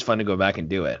 It is fun to go back and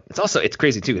do it. It's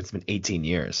crazy too. It's been 18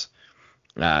 years.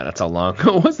 That's how long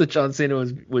it was that John Cena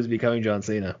was becoming John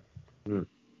Cena.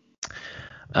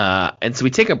 And so we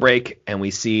take a break and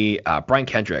we see Brian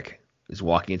Kendrick is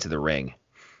walking into the ring,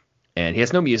 and he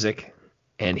has no music,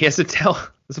 and he has to tell.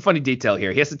 There's a funny detail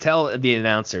here. He has to tell the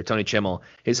announcer, Tony Chimmel,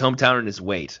 his hometown and his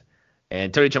weight.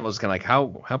 And Tony Chimmel is kind of like,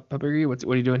 how big are you? What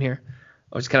are you doing here?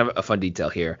 Oh, it's kind of a fun detail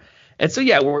here. And so,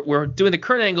 yeah, we're doing the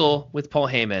current angle with Paul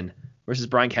Heyman versus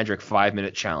Brian Kendrick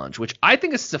 5-minute challenge, which I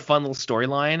think is a fun little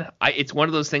storyline. It's one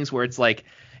of those things where it's like,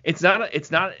 it's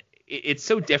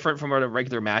so different from what a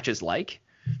regular match is like,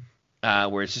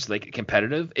 where it's just like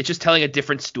competitive. It's just telling a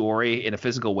different story in a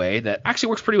physical way that actually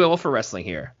works pretty well for wrestling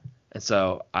here. And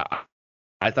so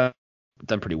I thought it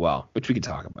done pretty well, which we could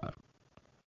talk about.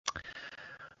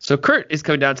 So Kurt is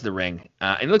coming down to the ring,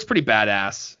 and he looks pretty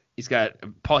badass.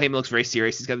 Paul Heyman looks very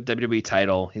serious. He's got the WWE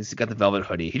title. He's got the velvet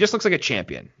hoodie. He just looks like a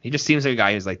champion. He just seems like a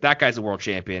guy who's like, that guy's a world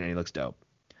champion, and he looks dope.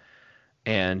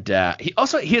 And he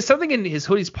has something in his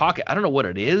hoodie's pocket. I don't know what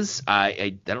it is.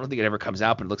 I don't think it ever comes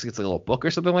out, but it looks like it's like a little book or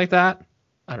something like that.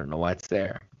 I don't know why it's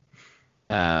there.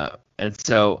 And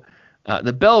so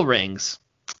the bell rings,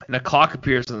 and a clock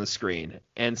appears on the screen.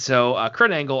 And so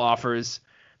Kurt Angle offers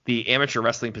the amateur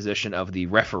wrestling position of the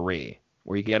referee,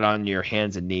 where you get on your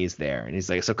hands and knees there. And he's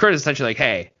like, so Kurt is essentially like,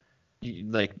 hey,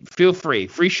 feel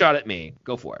free shot at me,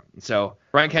 go for it. And so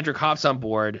Brian Kendrick hops on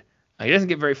board. He doesn't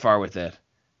get very far with it,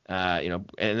 and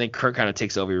then Kurt kind of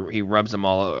takes over. He rubs him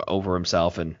all over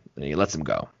himself, and he lets him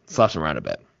go, slaps him around a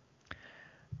bit.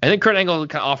 And then Kurt Angle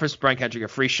kind of offers Brian Kendrick a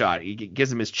free shot. He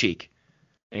gives him his cheek.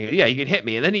 And he goes, yeah, you can hit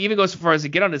me. And then he even goes so far as to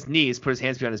get on his knees, put his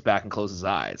hands behind his back, and close his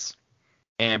eyes.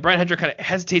 And Brian Kendrick kind of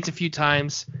hesitates a few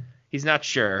times. He's not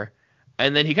sure.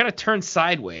 And then he kind of turns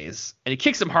sideways, and he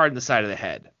kicks him hard in the side of the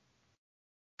head.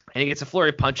 And he gets a flurry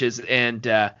of punches, and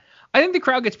I think the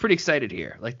crowd gets pretty excited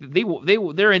here. Like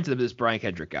they're into this Brian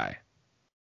Kendrick guy.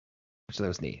 So that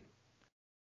was neat.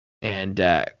 And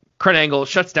Kurt Angle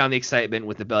shuts down the excitement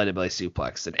with the belly-to-belly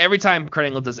suplex. And every time Kurt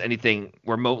Angle does anything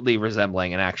remotely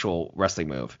resembling an actual wrestling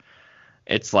move,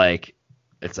 it's like,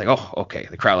 oh, okay.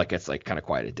 The crowd gets kind of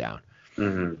quieted down.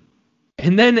 Mm-hmm.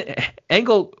 And then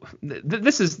Angle,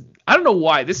 this is, I don't know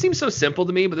why. This seems so simple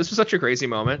to me, but this was such a crazy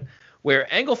moment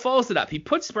where Angle follows it up. He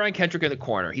puts Brian Kendrick in the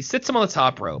corner. He sits him on the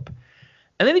top rope.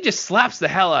 And then he just slaps the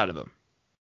hell out of him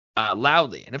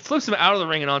loudly. And it flips him out of the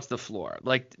ring and onto the floor.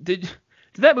 Like, did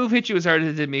that move hit you as hard as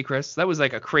it did me, Chris? That was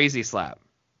like a crazy slap.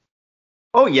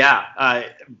 Oh, yeah.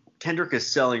 Kendrick is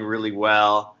selling really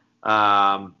well.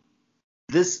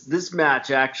 This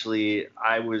match, actually,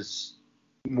 I was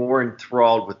more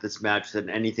enthralled with this match than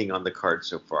anything on the card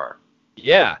so far.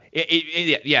 Yeah,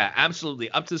 yeah,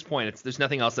 absolutely. Up to this point, there's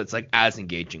nothing else that's like as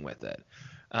engaging with it.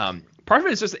 Part of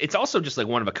it is it's also just like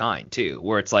one of a kind too,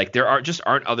 where it's like there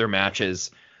aren't other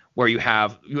matches where you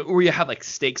have like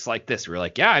stakes like this. Where you're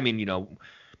like, yeah, I mean,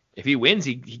 if he wins,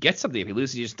 he gets something. If he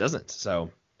loses, he just doesn't. So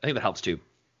I think that helps too.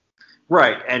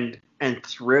 Right, and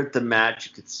throughout the match,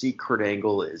 you could see Kurt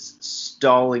Angle is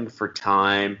stalling for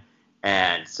time,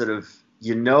 and sort of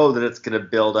that it's going to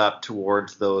build up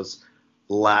towards those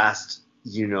last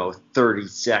 30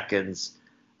 seconds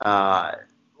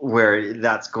where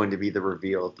that's going to be the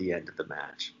reveal at the end of the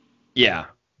match. Yeah,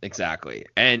 exactly.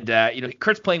 And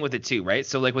Kurt's playing with it too, right?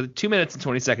 So like with 2 minutes and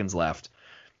 20 seconds left,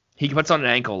 he puts on an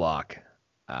ankle lock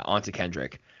onto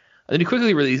Kendrick. And then he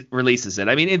quickly releases it.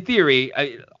 I mean, in theory,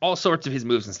 all sorts of his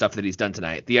moves and stuff that he's done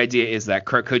tonight, the idea is that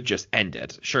Kurt could just end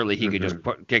it. Surely he could just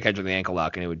get Kendrick the ankle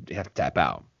lock and it would have to tap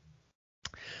out.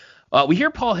 We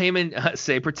hear Paul Heyman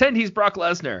say, pretend he's Brock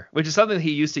Lesnar, which is something that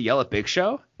he used to yell at Big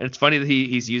Show. And it's funny that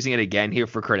he's using it again here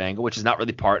for Kurt Angle, which is not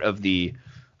really part of the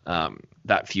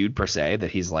that feud per se,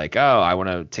 that he's like, oh, I want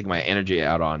to take my energy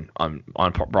out on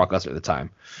Brock Lesnar at the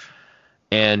time.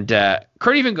 And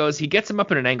Kurt even he gets him up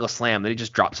in an angle slam, then he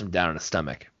just drops him down on his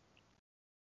stomach.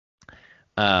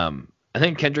 I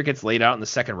think Kendrick gets laid out on the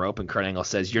second rope, and Kurt Angle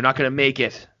says, you're not going to make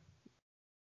it.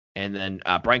 And then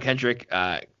Brian Kendrick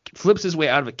flips his way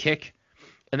out of a kick,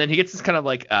 and then he gets this kind of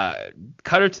like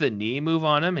cutter to the knee move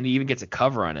on him, and he even gets a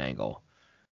cover on Angle,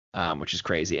 which is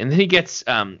crazy. And then he gets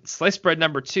sliced bread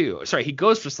number 2. Sorry, he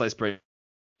goes for sliced bread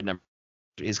number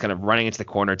 2. He's kind of running into the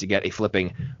corner to get a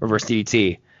flipping reverse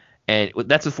DDT, and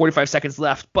that's with 45 seconds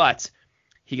left, but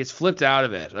he gets flipped out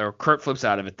of it, or Kurt flips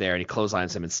out of it there, and he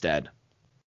clotheslines him instead.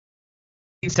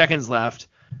 15 seconds left.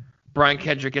 Brian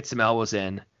Kendrick gets some elbows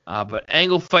in, but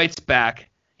Angle fights back.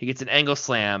 He gets an angle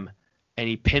slam, and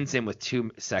he pins him with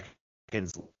 2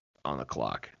 seconds on the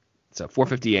clock. So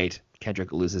 4:58,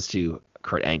 Kendrick loses to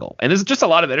Kurt Angle. And there's just a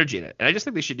lot of energy in it. And I just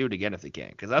think they should do it again if they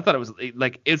can, because I thought it was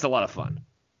it's a lot of fun.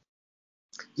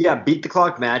 Yeah, beat the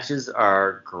clock matches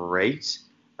are great.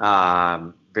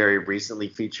 Very recently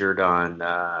featured on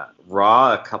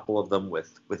Raw, a couple of them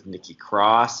with Nikki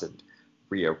Cross and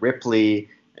Rhea Ripley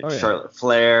and Charlotte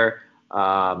Flair.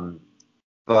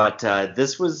 But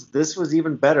this was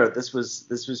even better. This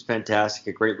was fantastic.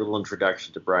 A great little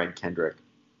introduction to Brian Kendrick.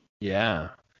 Yeah.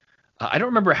 I don't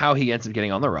remember how he ends up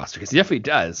getting on the roster, because he definitely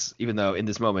does, even though in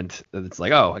this moment it's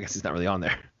like, oh, I guess he's not really on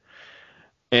there.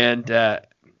 And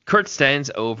Kurt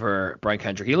stands over Brian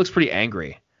Kendrick. He looks pretty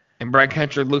angry. And Brian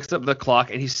Kendrick looks up at the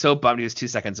clock, and he's so bummed he was 2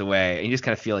 seconds away. And you just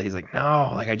kind of feel it. He's like,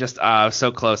 no, like I was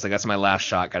so close. Like that's my last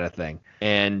shot kind of thing.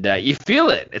 And you feel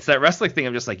it. It's that wrestling thing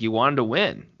of just like you wanted to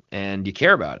win, and you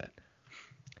care about it.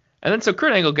 And then so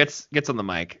Kurt Angle gets on the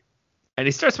mic, and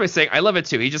he starts by saying, I love it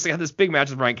too. He just had this big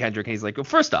match with Brian Kendrick, and he's like, well,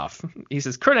 first off, he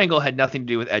says, Kurt Angle had nothing to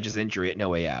do with Edge's injury at No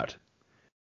Way Out.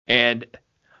 And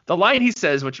the line he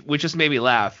says, which just made me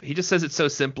laugh, he just says it so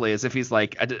simply, as if he's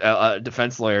like a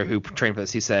defense lawyer who trained for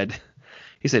this. He said,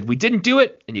 we didn't do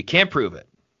it, and you can't prove it.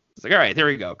 It's like, all right, there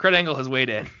we go. Kurt Angle has weighed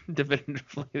in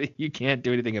definitively that you can't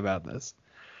do anything about this.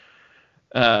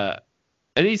 And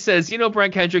he says,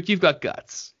 Brian Kendrick, you've got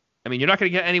guts. I mean, you're not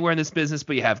going to get anywhere in this business,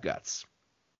 but you have guts.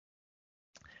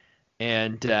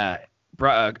 And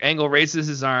Angle raises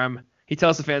his arm. He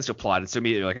tells the fans to applaud. And so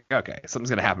immediately like, okay, something's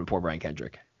going to happen to poor Brian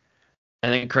Kendrick.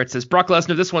 And then Kurt says, Brock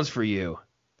Lesnar, this one's for you.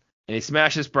 And he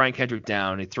smashes Brian Kendrick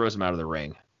down, and he throws him out of the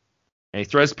ring. And he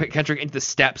throws Kendrick into the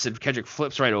steps, and Kendrick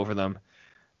flips right over them.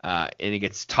 And he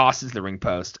gets tossed into the ring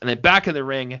post. And then back in the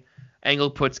ring,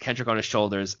 Angle puts Kendrick on his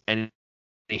shoulders, and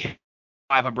he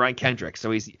on Brian Kendrick.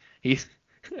 So he's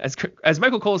as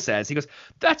Michael Cole says, he goes,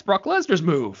 that's Brock Lesnar's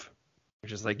move.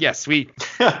 which is like, yes, we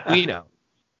know.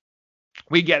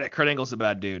 We get it. Kurt Angle's a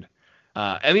bad dude.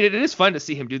 I mean, it is fun to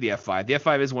see him do the F5. The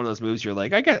F5 is one of those moves you're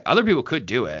like, I guess other people could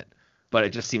do it, but it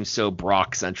just seems so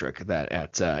Brock-centric that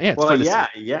it's fun to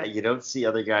see. Yeah, you don't see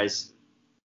other guys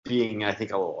being, I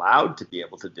think, allowed to be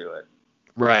able to do it.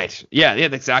 Right. Yeah,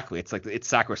 exactly. It's like it's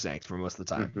sacrosanct for most of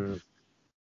the time. Mm-hmm.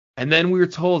 And then we were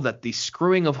told that the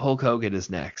screwing of Hulk Hogan is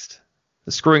next.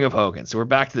 The screwing of Hogan. So we're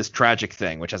back to this tragic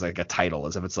thing, which has like a title,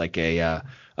 as if it's like a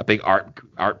big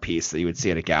art piece that you would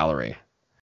see at a gallery.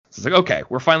 So it's like, okay,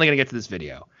 we're finally going to get to this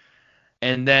video.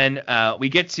 And then we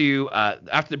get to,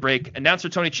 after the break, announcer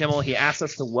Tony Chimmel, he asked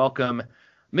us to welcome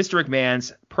Mr.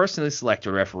 McMahon's personally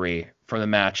selected referee from the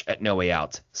match at No Way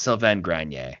Out, Sylvain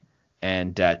Grenier.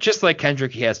 And just like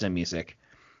Kendrick, he has no music.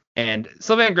 And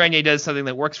Sylvain Grenier does something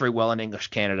that works very well in English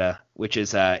Canada, which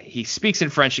is he speaks in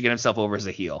French to get himself over as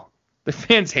a heel. The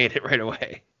fans hate it right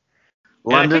away.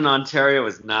 London, Ontario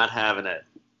is not having it.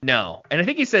 No. And I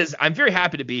think he says, I'm very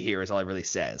happy to be here is all he really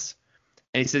says.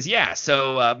 And he says, yeah,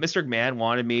 so Mr. McMahon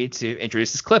wanted me to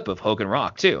introduce this clip of Hogan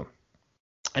Rock, too.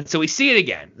 And so we see it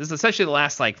again. This is essentially the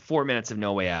last, 4 minutes of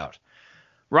No Way Out.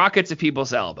 Rock hits a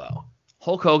people's elbow.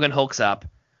 Hulk Hogan hulks up.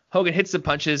 Hogan hits the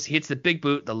punches. He hits the big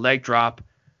boot, the leg drop.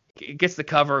 Gets the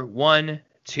cover. 1,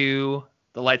 2,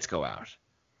 the lights go out.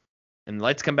 And the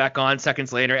lights come back on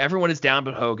seconds later. Everyone is down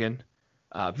but Hogan.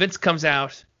 Vince comes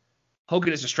out.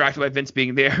 Hogan is distracted by Vince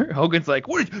being there. Hogan's like,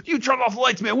 you turn off the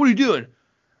lights, man. What are you doing?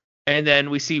 And then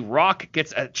we see Rock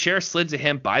gets a chair slid to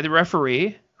him by the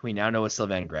referee, who we now know is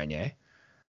Sylvain Grenier.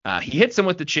 He hits him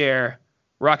with the chair.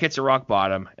 Rock hits a rock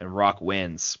bottom, and Rock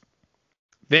wins.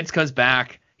 Vince comes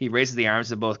back. He raises the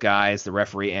arms of both guys, the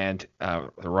referee and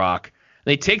the Rock.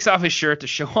 And he takes off his shirt to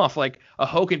show off like a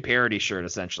Hogan parody shirt,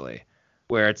 essentially,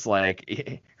 where it's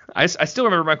like I still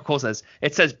remember Michael Cole says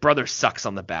it says "Brother sucks"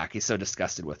 on the back. He's so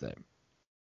disgusted with it.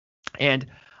 And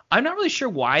I'm not really sure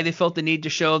why they felt the need to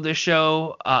show this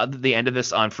show, the end of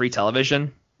this on free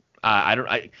television.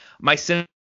 My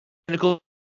cynical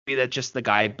be that just the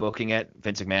guy booking it,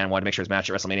 Vince McMahon, wanted to make sure his match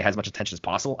at WrestleMania has as much attention as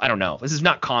possible. I don't know. This is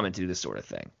not common to do this sort of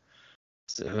thing.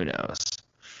 So who knows?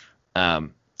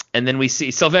 And then we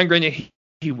see Sylvain Grenier,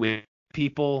 he wins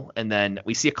people, and then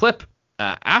we see a clip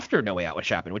after No Way Out, which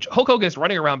happened, which Hulk Hogan is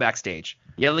running around backstage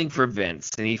yelling for Vince,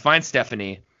 and he finds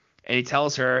Stephanie, and he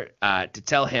tells her to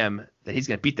tell him that he's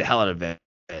going to beat the hell out of Vince.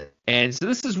 And so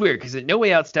this is weird, because at No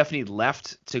Way Out, Stephanie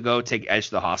left to go take Edge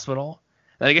to the hospital.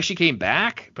 And I guess she came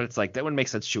back, but it's like that wouldn't make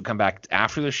sense. She would come back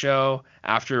after the show,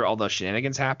 after all those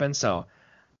shenanigans happened. So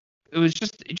it was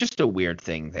just a weird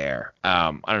thing there.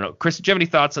 I don't know. Chris, do you have any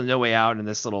thoughts on No Way Out and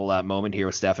this little moment here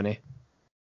with Stephanie?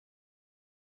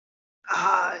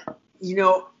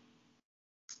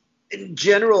 In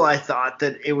general, I thought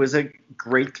that it was a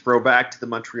great throwback to the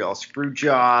Montreal screw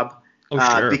job. Oh,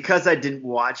 sure. Because I didn't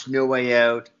watch No Way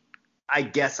Out, I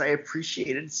guess I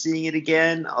appreciated seeing it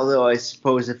again. Although I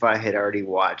suppose if I had already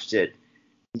watched it,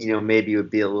 maybe it would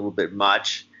be a little bit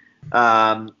much.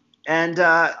 And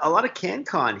a lot of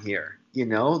CanCon here,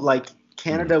 like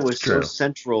Canada was so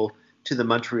central to the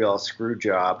Montreal screw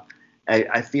job.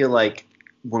 I feel like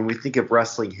when we think of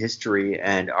wrestling history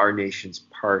and our nation's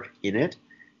part in it,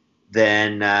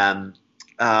 then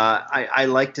I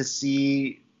like to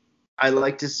see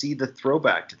the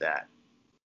throwback to that.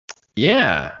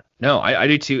 Yeah, no, I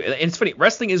do too. And it's funny,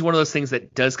 wrestling is one of those things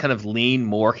that does kind of lean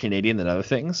more Canadian than other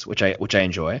things, which I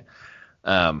enjoy.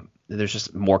 There's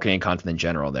just more Canadian content in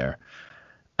general there.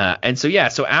 And so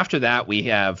after that, we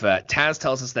have Taz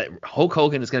tells us that Hulk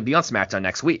Hogan is going to be on SmackDown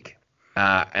next week.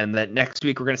 And that next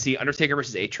week we're going to see Undertaker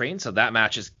versus A-Train. So that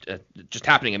match is just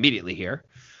happening immediately here.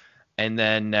 And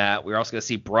then we're also going to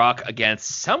see Brock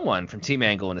against someone from Team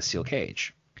Angle in a steel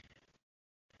cage.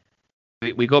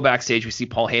 We go backstage. We see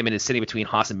Paul Heyman is sitting between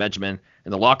Haas and Benjamin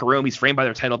in the locker room. He's framed by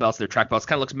their title belts, their track belts.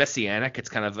 Kind of looks messianic.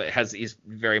 He's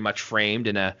very much framed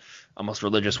in a almost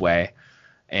religious way.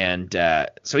 And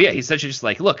he's essentially just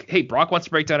like, look, hey, Brock wants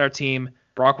to break down our team.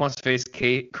 Brock wants to face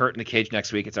Kurt in the cage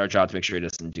next week. It's our job to make sure he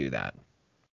doesn't do that.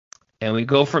 And we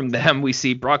go from them. We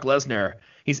see Brock Lesnar.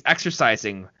 He's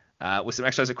exercising with some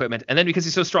exercise equipment. And then because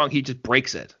he's so strong, he just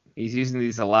breaks it. He's using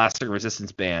these elastic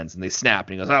resistance bands, and they snap.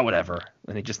 And he goes, whatever.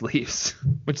 And he just leaves.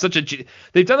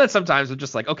 They've done that sometimes with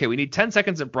just like, okay, we need 10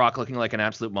 seconds of Brock looking like an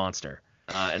absolute monster.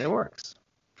 And it works.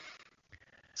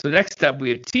 So next up,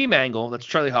 we have Team Angle. That's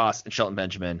Charlie Haas and Shelton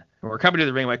Benjamin. And we're coming to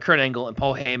the ring by Kurt Angle and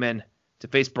Paul Heyman to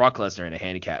face Brock Lesnar in a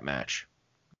handicap match.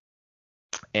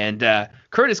 And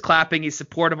Kurt is clapping. He's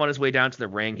supportive on his way down to the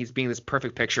ring. He's being this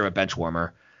perfect picture of a bench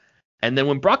warmer. And then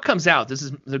when Brock comes out, this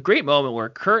is the great moment where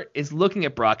Kurt is looking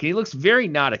at Brock, and he looks very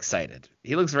not excited.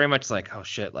 He looks very much like, oh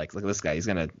shit, like look at this guy. He's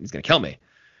gonna kill me.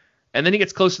 And then he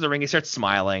gets close to the ring. He starts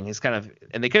smiling. He's kind of,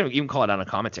 and they kind of even call it out on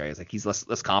commentary. It's like he's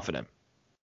less confident.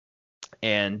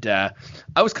 And I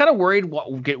was kind of worried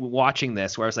watching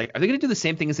this, where I was like, are they going to do the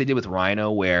same thing as they did with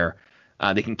Rhino, where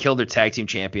they can kill their tag team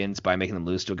champions by making them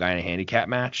lose to a guy in a handicap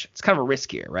match? It's kind of a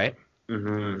risk here, right?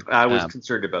 Mm-hmm. I was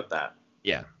concerned about that.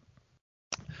 Yeah.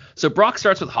 So Brock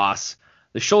starts with Haas,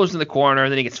 the shoulders in the corner,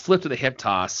 and then he gets flipped with a hip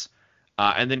toss.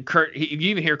 And then Kurt, you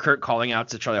even hear Kurt calling out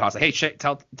to Charlie Haas, like,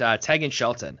 hey, tag in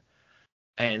Shelton.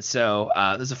 And so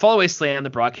there's a fallaway slam that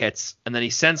Brock hits, and then he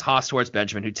sends Haas towards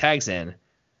Benjamin, who tags in.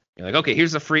 You're like, okay,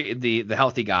 here's the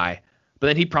healthy guy. But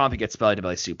then he promptly gets belly to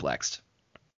belly suplexed.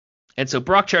 And so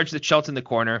Brock charges at Shelton in the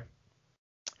corner.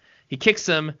 He kicks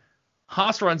him.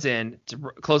 Haas runs in to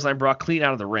clothesline Brock clean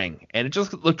out of the ring. And it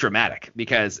just looked dramatic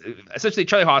because essentially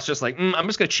Charlie Haas just like, I'm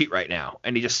just going to cheat right now.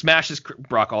 And he just smashes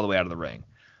Brock all the way out of the ring.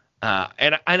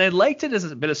 And I liked it as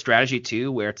a bit of strategy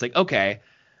too, where it's like, okay,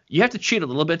 you have to cheat a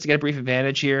little bit to get a brief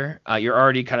advantage here. You're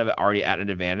already at an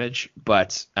advantage,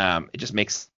 but it just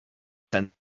makes sense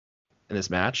in this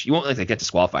match. You won't get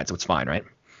disqualified, so it's fine, right?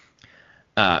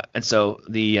 And so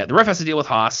the ref has to deal with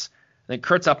Haas. And then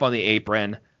Kurt's up on the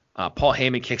apron. Paul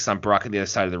Heyman kicks on Brock on the other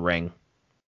side of the ring.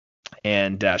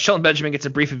 And Shelton Benjamin gets a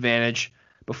brief advantage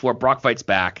before Brock fights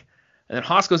back. And then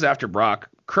Haas goes after Brock.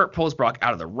 Kurt pulls Brock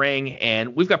out of the ring,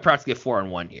 and we've got practically a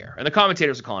 4-on-1 here. And the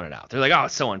commentators are calling it out. They're like, oh,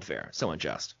 it's so unfair, so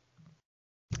unjust.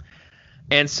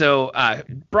 And so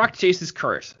Brock chases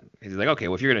Kurt. He's like, okay,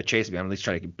 well, if you're going to chase me, I'm at least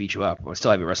trying to beat you up. I'll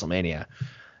still have you at WrestleMania.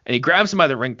 And he grabs him by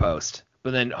the ring post.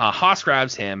 But then Haas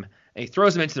grabs him, and he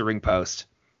throws him into the ring post.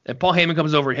 And Paul Heyman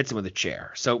comes over and hits him with a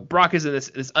chair. So Brock is in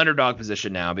this underdog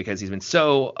position now because he's been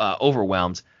so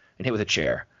overwhelmed and hit with a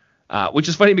chair. Which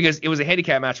is funny because it was a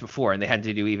handicap match before, and they had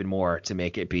to do even more to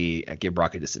make it give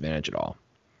Brock a disadvantage at all.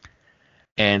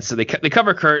 And so they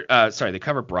cover they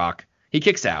cover Brock. He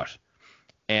kicks out,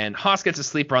 and Haas gets a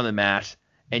sleeper on the mat.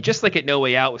 And just like at No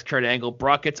Way Out with Kurt Angle,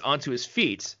 Brock gets onto his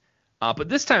feet. But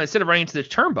this time, instead of running into the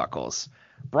turnbuckles,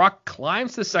 Brock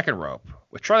climbs to the second rope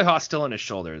with Charlie Haas still on his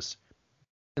shoulders,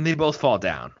 and they both fall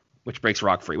down, which breaks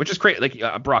Brock free, which is great.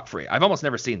 Like Brock free. I've almost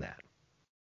never seen that.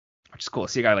 Which is cool.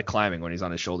 See a guy like climbing when he's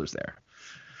on his shoulders there.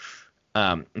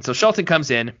 And so Shelton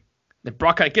comes in. Then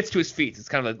Brock kind of gets to his feet. It's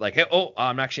kind of like, hey,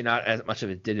 I'm actually not as much of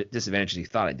a disadvantage as he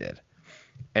thought I did.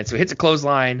 And so he hits a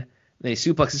clothesline. Then he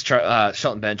suplexes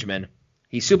Shelton Benjamin.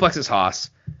 He suplexes Haas.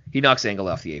 He knocks Angle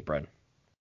off the apron.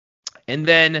 And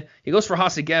then he goes for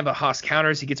Haas again, but Haas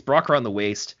counters. He gets Brock around the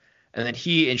waist. And then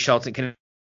he and Shelton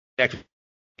connect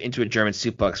into a German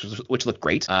suplex, which looked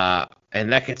great. And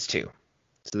that gets 2.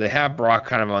 So they have Brock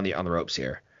kind of on the ropes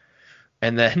here.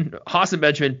 And then Haas and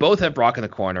Benjamin both have Brock in the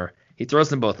corner. He throws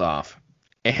them both off.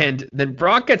 And then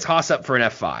Brock gets Haas up for an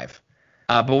F5.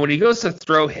 But when he goes to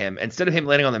throw him, instead of him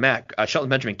landing on the mat, Shelton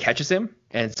Benjamin catches him.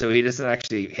 And so he doesn't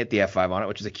actually hit the F5 on it,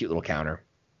 which is a cute little counter.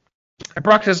 And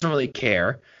Brock doesn't really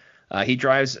care. He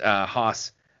drives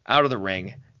Haas out of the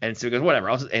ring. And so he goes, whatever.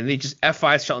 And he just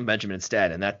F5s Shelton Benjamin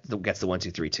instead. And that gets the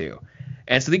 1-2-3-2.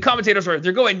 And so the commentators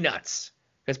they're going nuts.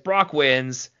 Because Brock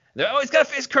wins. He's got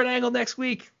to face Kurt Angle next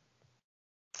week.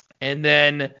 And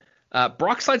then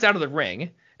Brock slides out of the ring.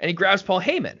 And he grabs Paul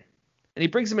Heyman. And he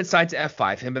brings him inside to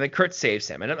F5 him. But then Kurt saves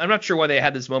him. And I'm not sure why they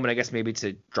had this moment. I guess maybe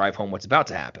to drive home what's about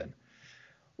to happen.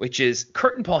 Which is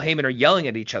Kurt and Paul Heyman are yelling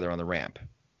at each other on the ramp.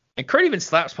 And Kurt even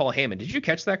slaps Paul Heyman. Did you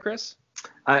catch that, Chris?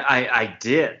 I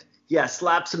did. Yeah,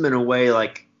 slaps him in a way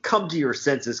like, come to your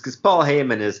senses. Because Paul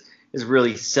Heyman is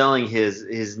really selling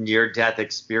his near-death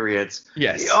experience.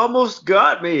 Yes. He almost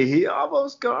got me.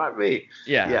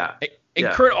 Yeah. And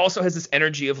Kurt also has this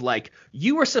energy of like,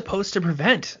 you were supposed to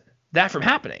prevent that from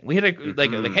happening. We had a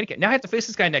handicap. Now I have to face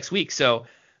this guy next week. So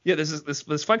yeah, there's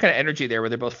this fun kind of energy there where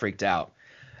they're both freaked out.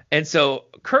 And so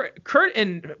Kurt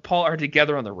and Paul are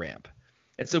together on the ramp.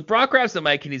 And so Brock grabs the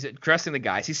mic and he's addressing the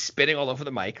guys. He's spitting all over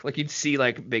the mic. Like you'd see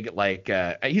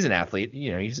he's an athlete.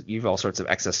 You know, you've all sorts of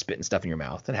excess spit and stuff in your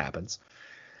mouth. That happens.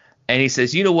 And he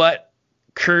says, you know what,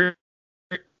 Kurt,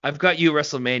 I've got you at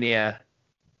WrestleMania.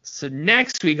 So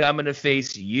next week I'm going to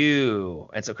face you.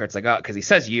 And so Kurt's like, oh, because he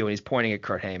says you and he's pointing at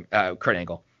Kurt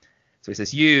Angle. So he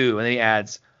says you, and then he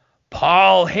adds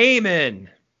Paul Heyman.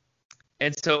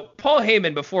 And so Paul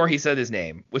Heyman, before he said his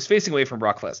name, was facing away from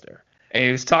Brock Lesnar. And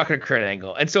he was talking to Kurt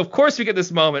Angle. And so, of course, we get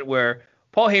this moment where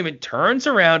Paul Heyman turns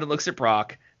around and looks at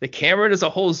Brock. The camera does a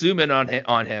whole zoom in on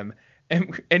him.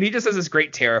 And he just has this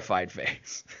great terrified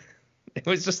face. It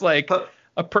was just like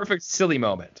a perfect silly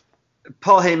moment.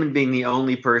 Paul Heyman being the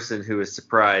only person who was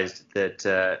surprised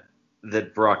that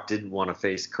Brock didn't want to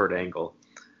face Kurt Angle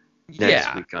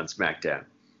next week on SmackDown.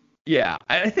 Yeah,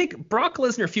 I think Brock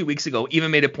Lesnar a few weeks ago even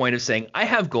made a point of saying, I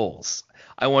have goals.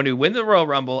 I want to win the Royal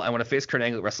Rumble. I want to face Kurt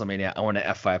Angle at WrestleMania. I want to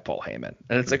F5 Paul Heyman.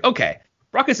 And it's like, okay,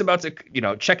 Brock is about to,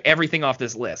 check everything off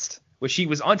this list, which he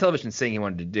was on television saying he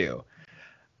wanted to do.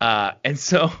 And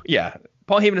so, yeah,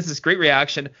 Paul Heyman has this great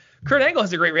reaction. Kurt Angle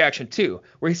has a great reaction too,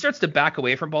 where he starts to back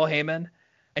away from Paul Heyman,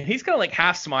 and he's kind of like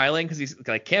half smiling because he's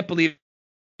like, can't believe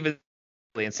it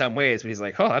in some ways, but he's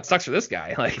like, oh, that sucks for this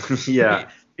guy. Like, yeah,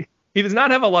 he does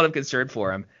not have a lot of concern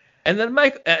for him. And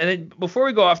then before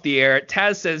we go off the air,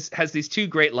 Taz has these two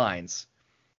great lines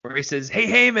where he says, hey,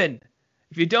 Heyman,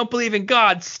 if you don't believe in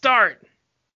God, start.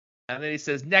 And then he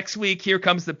says, next week, here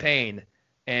comes the pain.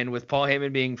 And with Paul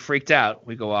Heyman being freaked out,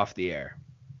 we go off the air.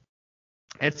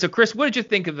 And so, Chris, what did you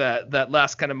think of that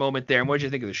last kind of moment there? And what did you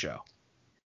think of the show?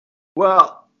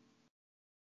 Well,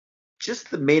 just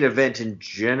the main event in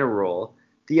general,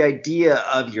 the idea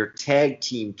of your tag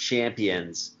team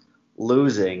champions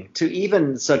losing to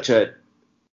even such a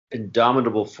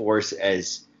indomitable force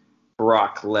as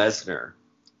Brock Lesnar,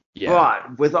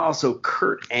 but with also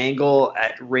Kurt Angle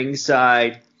at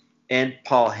ringside and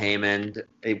Paul Heyman,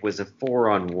 it was a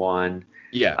 4-on-1.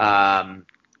 Yeah.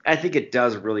 I think it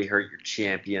does really hurt your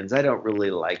champions. I don't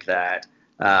really like that.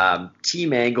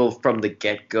 Team Angle from the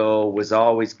get-go was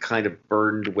always kind of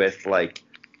burdened with, like,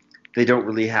 they don't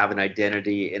really have an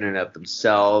identity in and of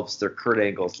themselves. They're Kurt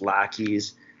Angle's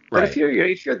lackeys. But if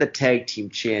you're the tag team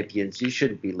champions, you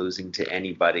shouldn't be losing to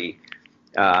anybody.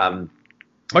 Much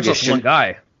less one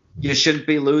guy. You shouldn't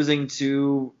be losing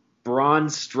to Braun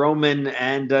Strowman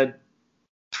and a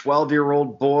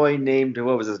 12-year-old boy named,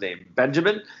 what was his name?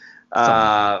 Benjamin?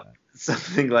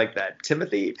 Something like that.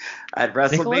 Timothy at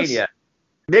WrestleMania.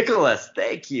 Nicholas,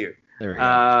 thank you. There we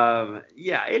go.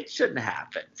 Yeah, it shouldn't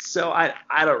happen. So I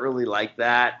don't really like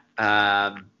that.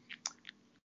 What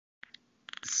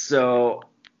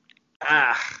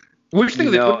do you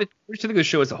think of the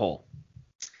show as a whole?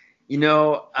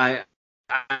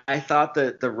 I thought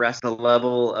that the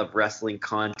level of wrestling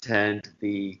content,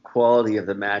 the quality of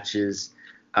the matches,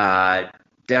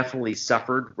 definitely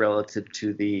suffered relative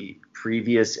to the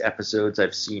previous episodes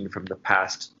I've seen from the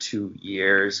past 2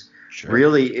 years. Sure.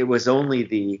 Really, it was only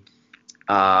the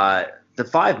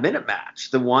 5-minute match,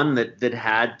 the one that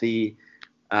had the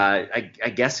I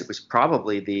guess it was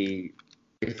probably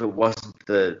if it wasn't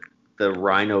the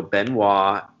Rhino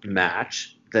Benoit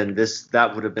match, then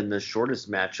that would have been the shortest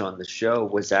match on the show,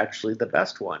 was actually the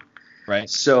best one. Right.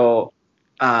 So,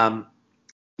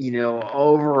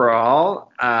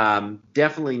 overall,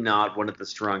 definitely not one of the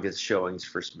strongest showings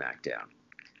for SmackDown.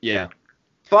 Yeah.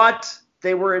 But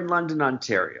they were in London,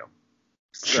 Ontario.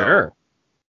 So. Sure.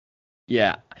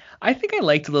 Yeah. I think I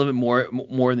liked a little bit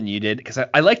more than you did, because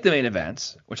I liked the main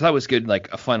events, which I thought was good,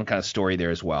 like a fun kind of story there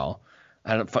as well.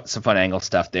 I had some fun angle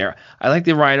stuff there. I liked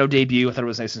the Rhino debut. I thought it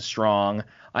was nice and strong.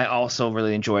 I also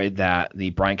really enjoyed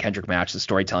the Brian Kendrick match, the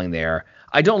storytelling there.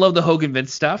 I don't love the Hogan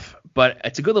Vince stuff, but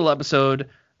it's a good little episode.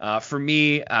 For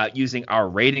me, using our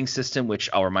rating system, which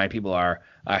I'll remind people are,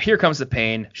 here comes the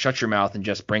pain, shut your mouth and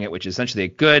just bring it, which is essentially a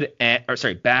good,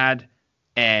 bad,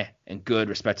 and good,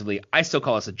 respectively. I still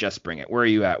call us a just bring it. Where are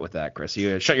you at with that, Chris?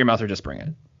 You shut your mouth or just bring it?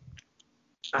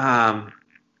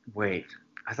 Wait.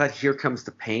 I thought Here Comes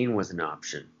the Pain was an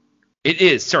option. It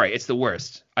is. Sorry, it's the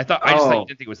worst. I just thought you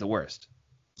didn't think it was the worst.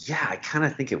 Yeah, I kind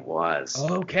of think it was.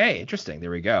 Okay, interesting. There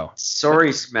we go. Sorry,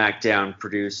 SmackDown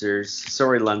producers.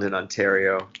 Sorry, London,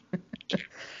 Ontario.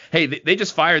 Hey, they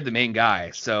just fired the main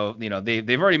guy, so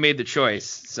they've already made the choice.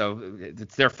 So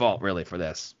it's their fault, really, for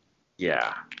this.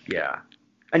 Yeah.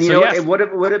 And it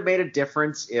would have made a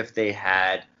difference if they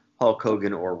had Hulk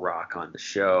Hogan or Rock on the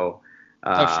show.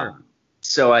 Sure.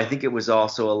 So I think it was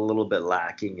also a little bit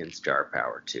lacking in star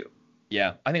power too.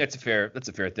 Yeah, I think that's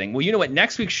a fair thing. Well, you know what?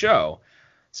 Next week's show,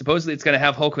 supposedly it's going to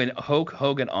have Hulk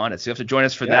Hogan on it, so you have to join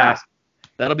us for that.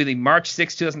 That'll be the March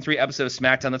 6, 2003 episode of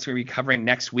SmackDown. That's going to be covering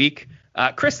next week.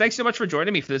 Chris, thanks so much for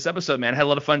joining me for this episode, man. I had a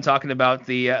lot of fun talking about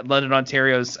the London,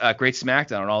 Ontario's great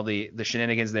SmackDown and all the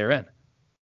shenanigans they're in.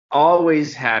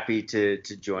 Always happy to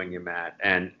join you, Matt.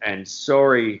 And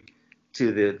sorry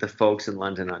to the folks in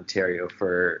London, Ontario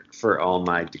for all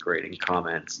my degrading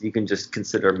comments. You can just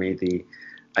consider me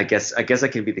I guess I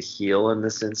can be the heel in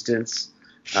this instance.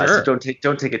 Sure. So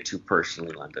don't take it too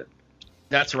personally, London.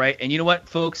 That's right. And you know what,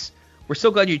 folks? We're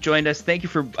so glad you joined us. Thank you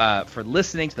for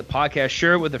listening to the podcast.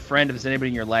 Share it with a friend if there's anybody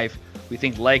in your life we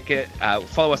think like it.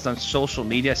 Follow us on social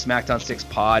media, Smackdown 6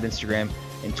 Pod, Instagram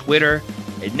and Twitter.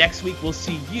 And next week we'll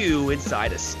see you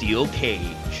inside a steel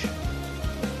cage.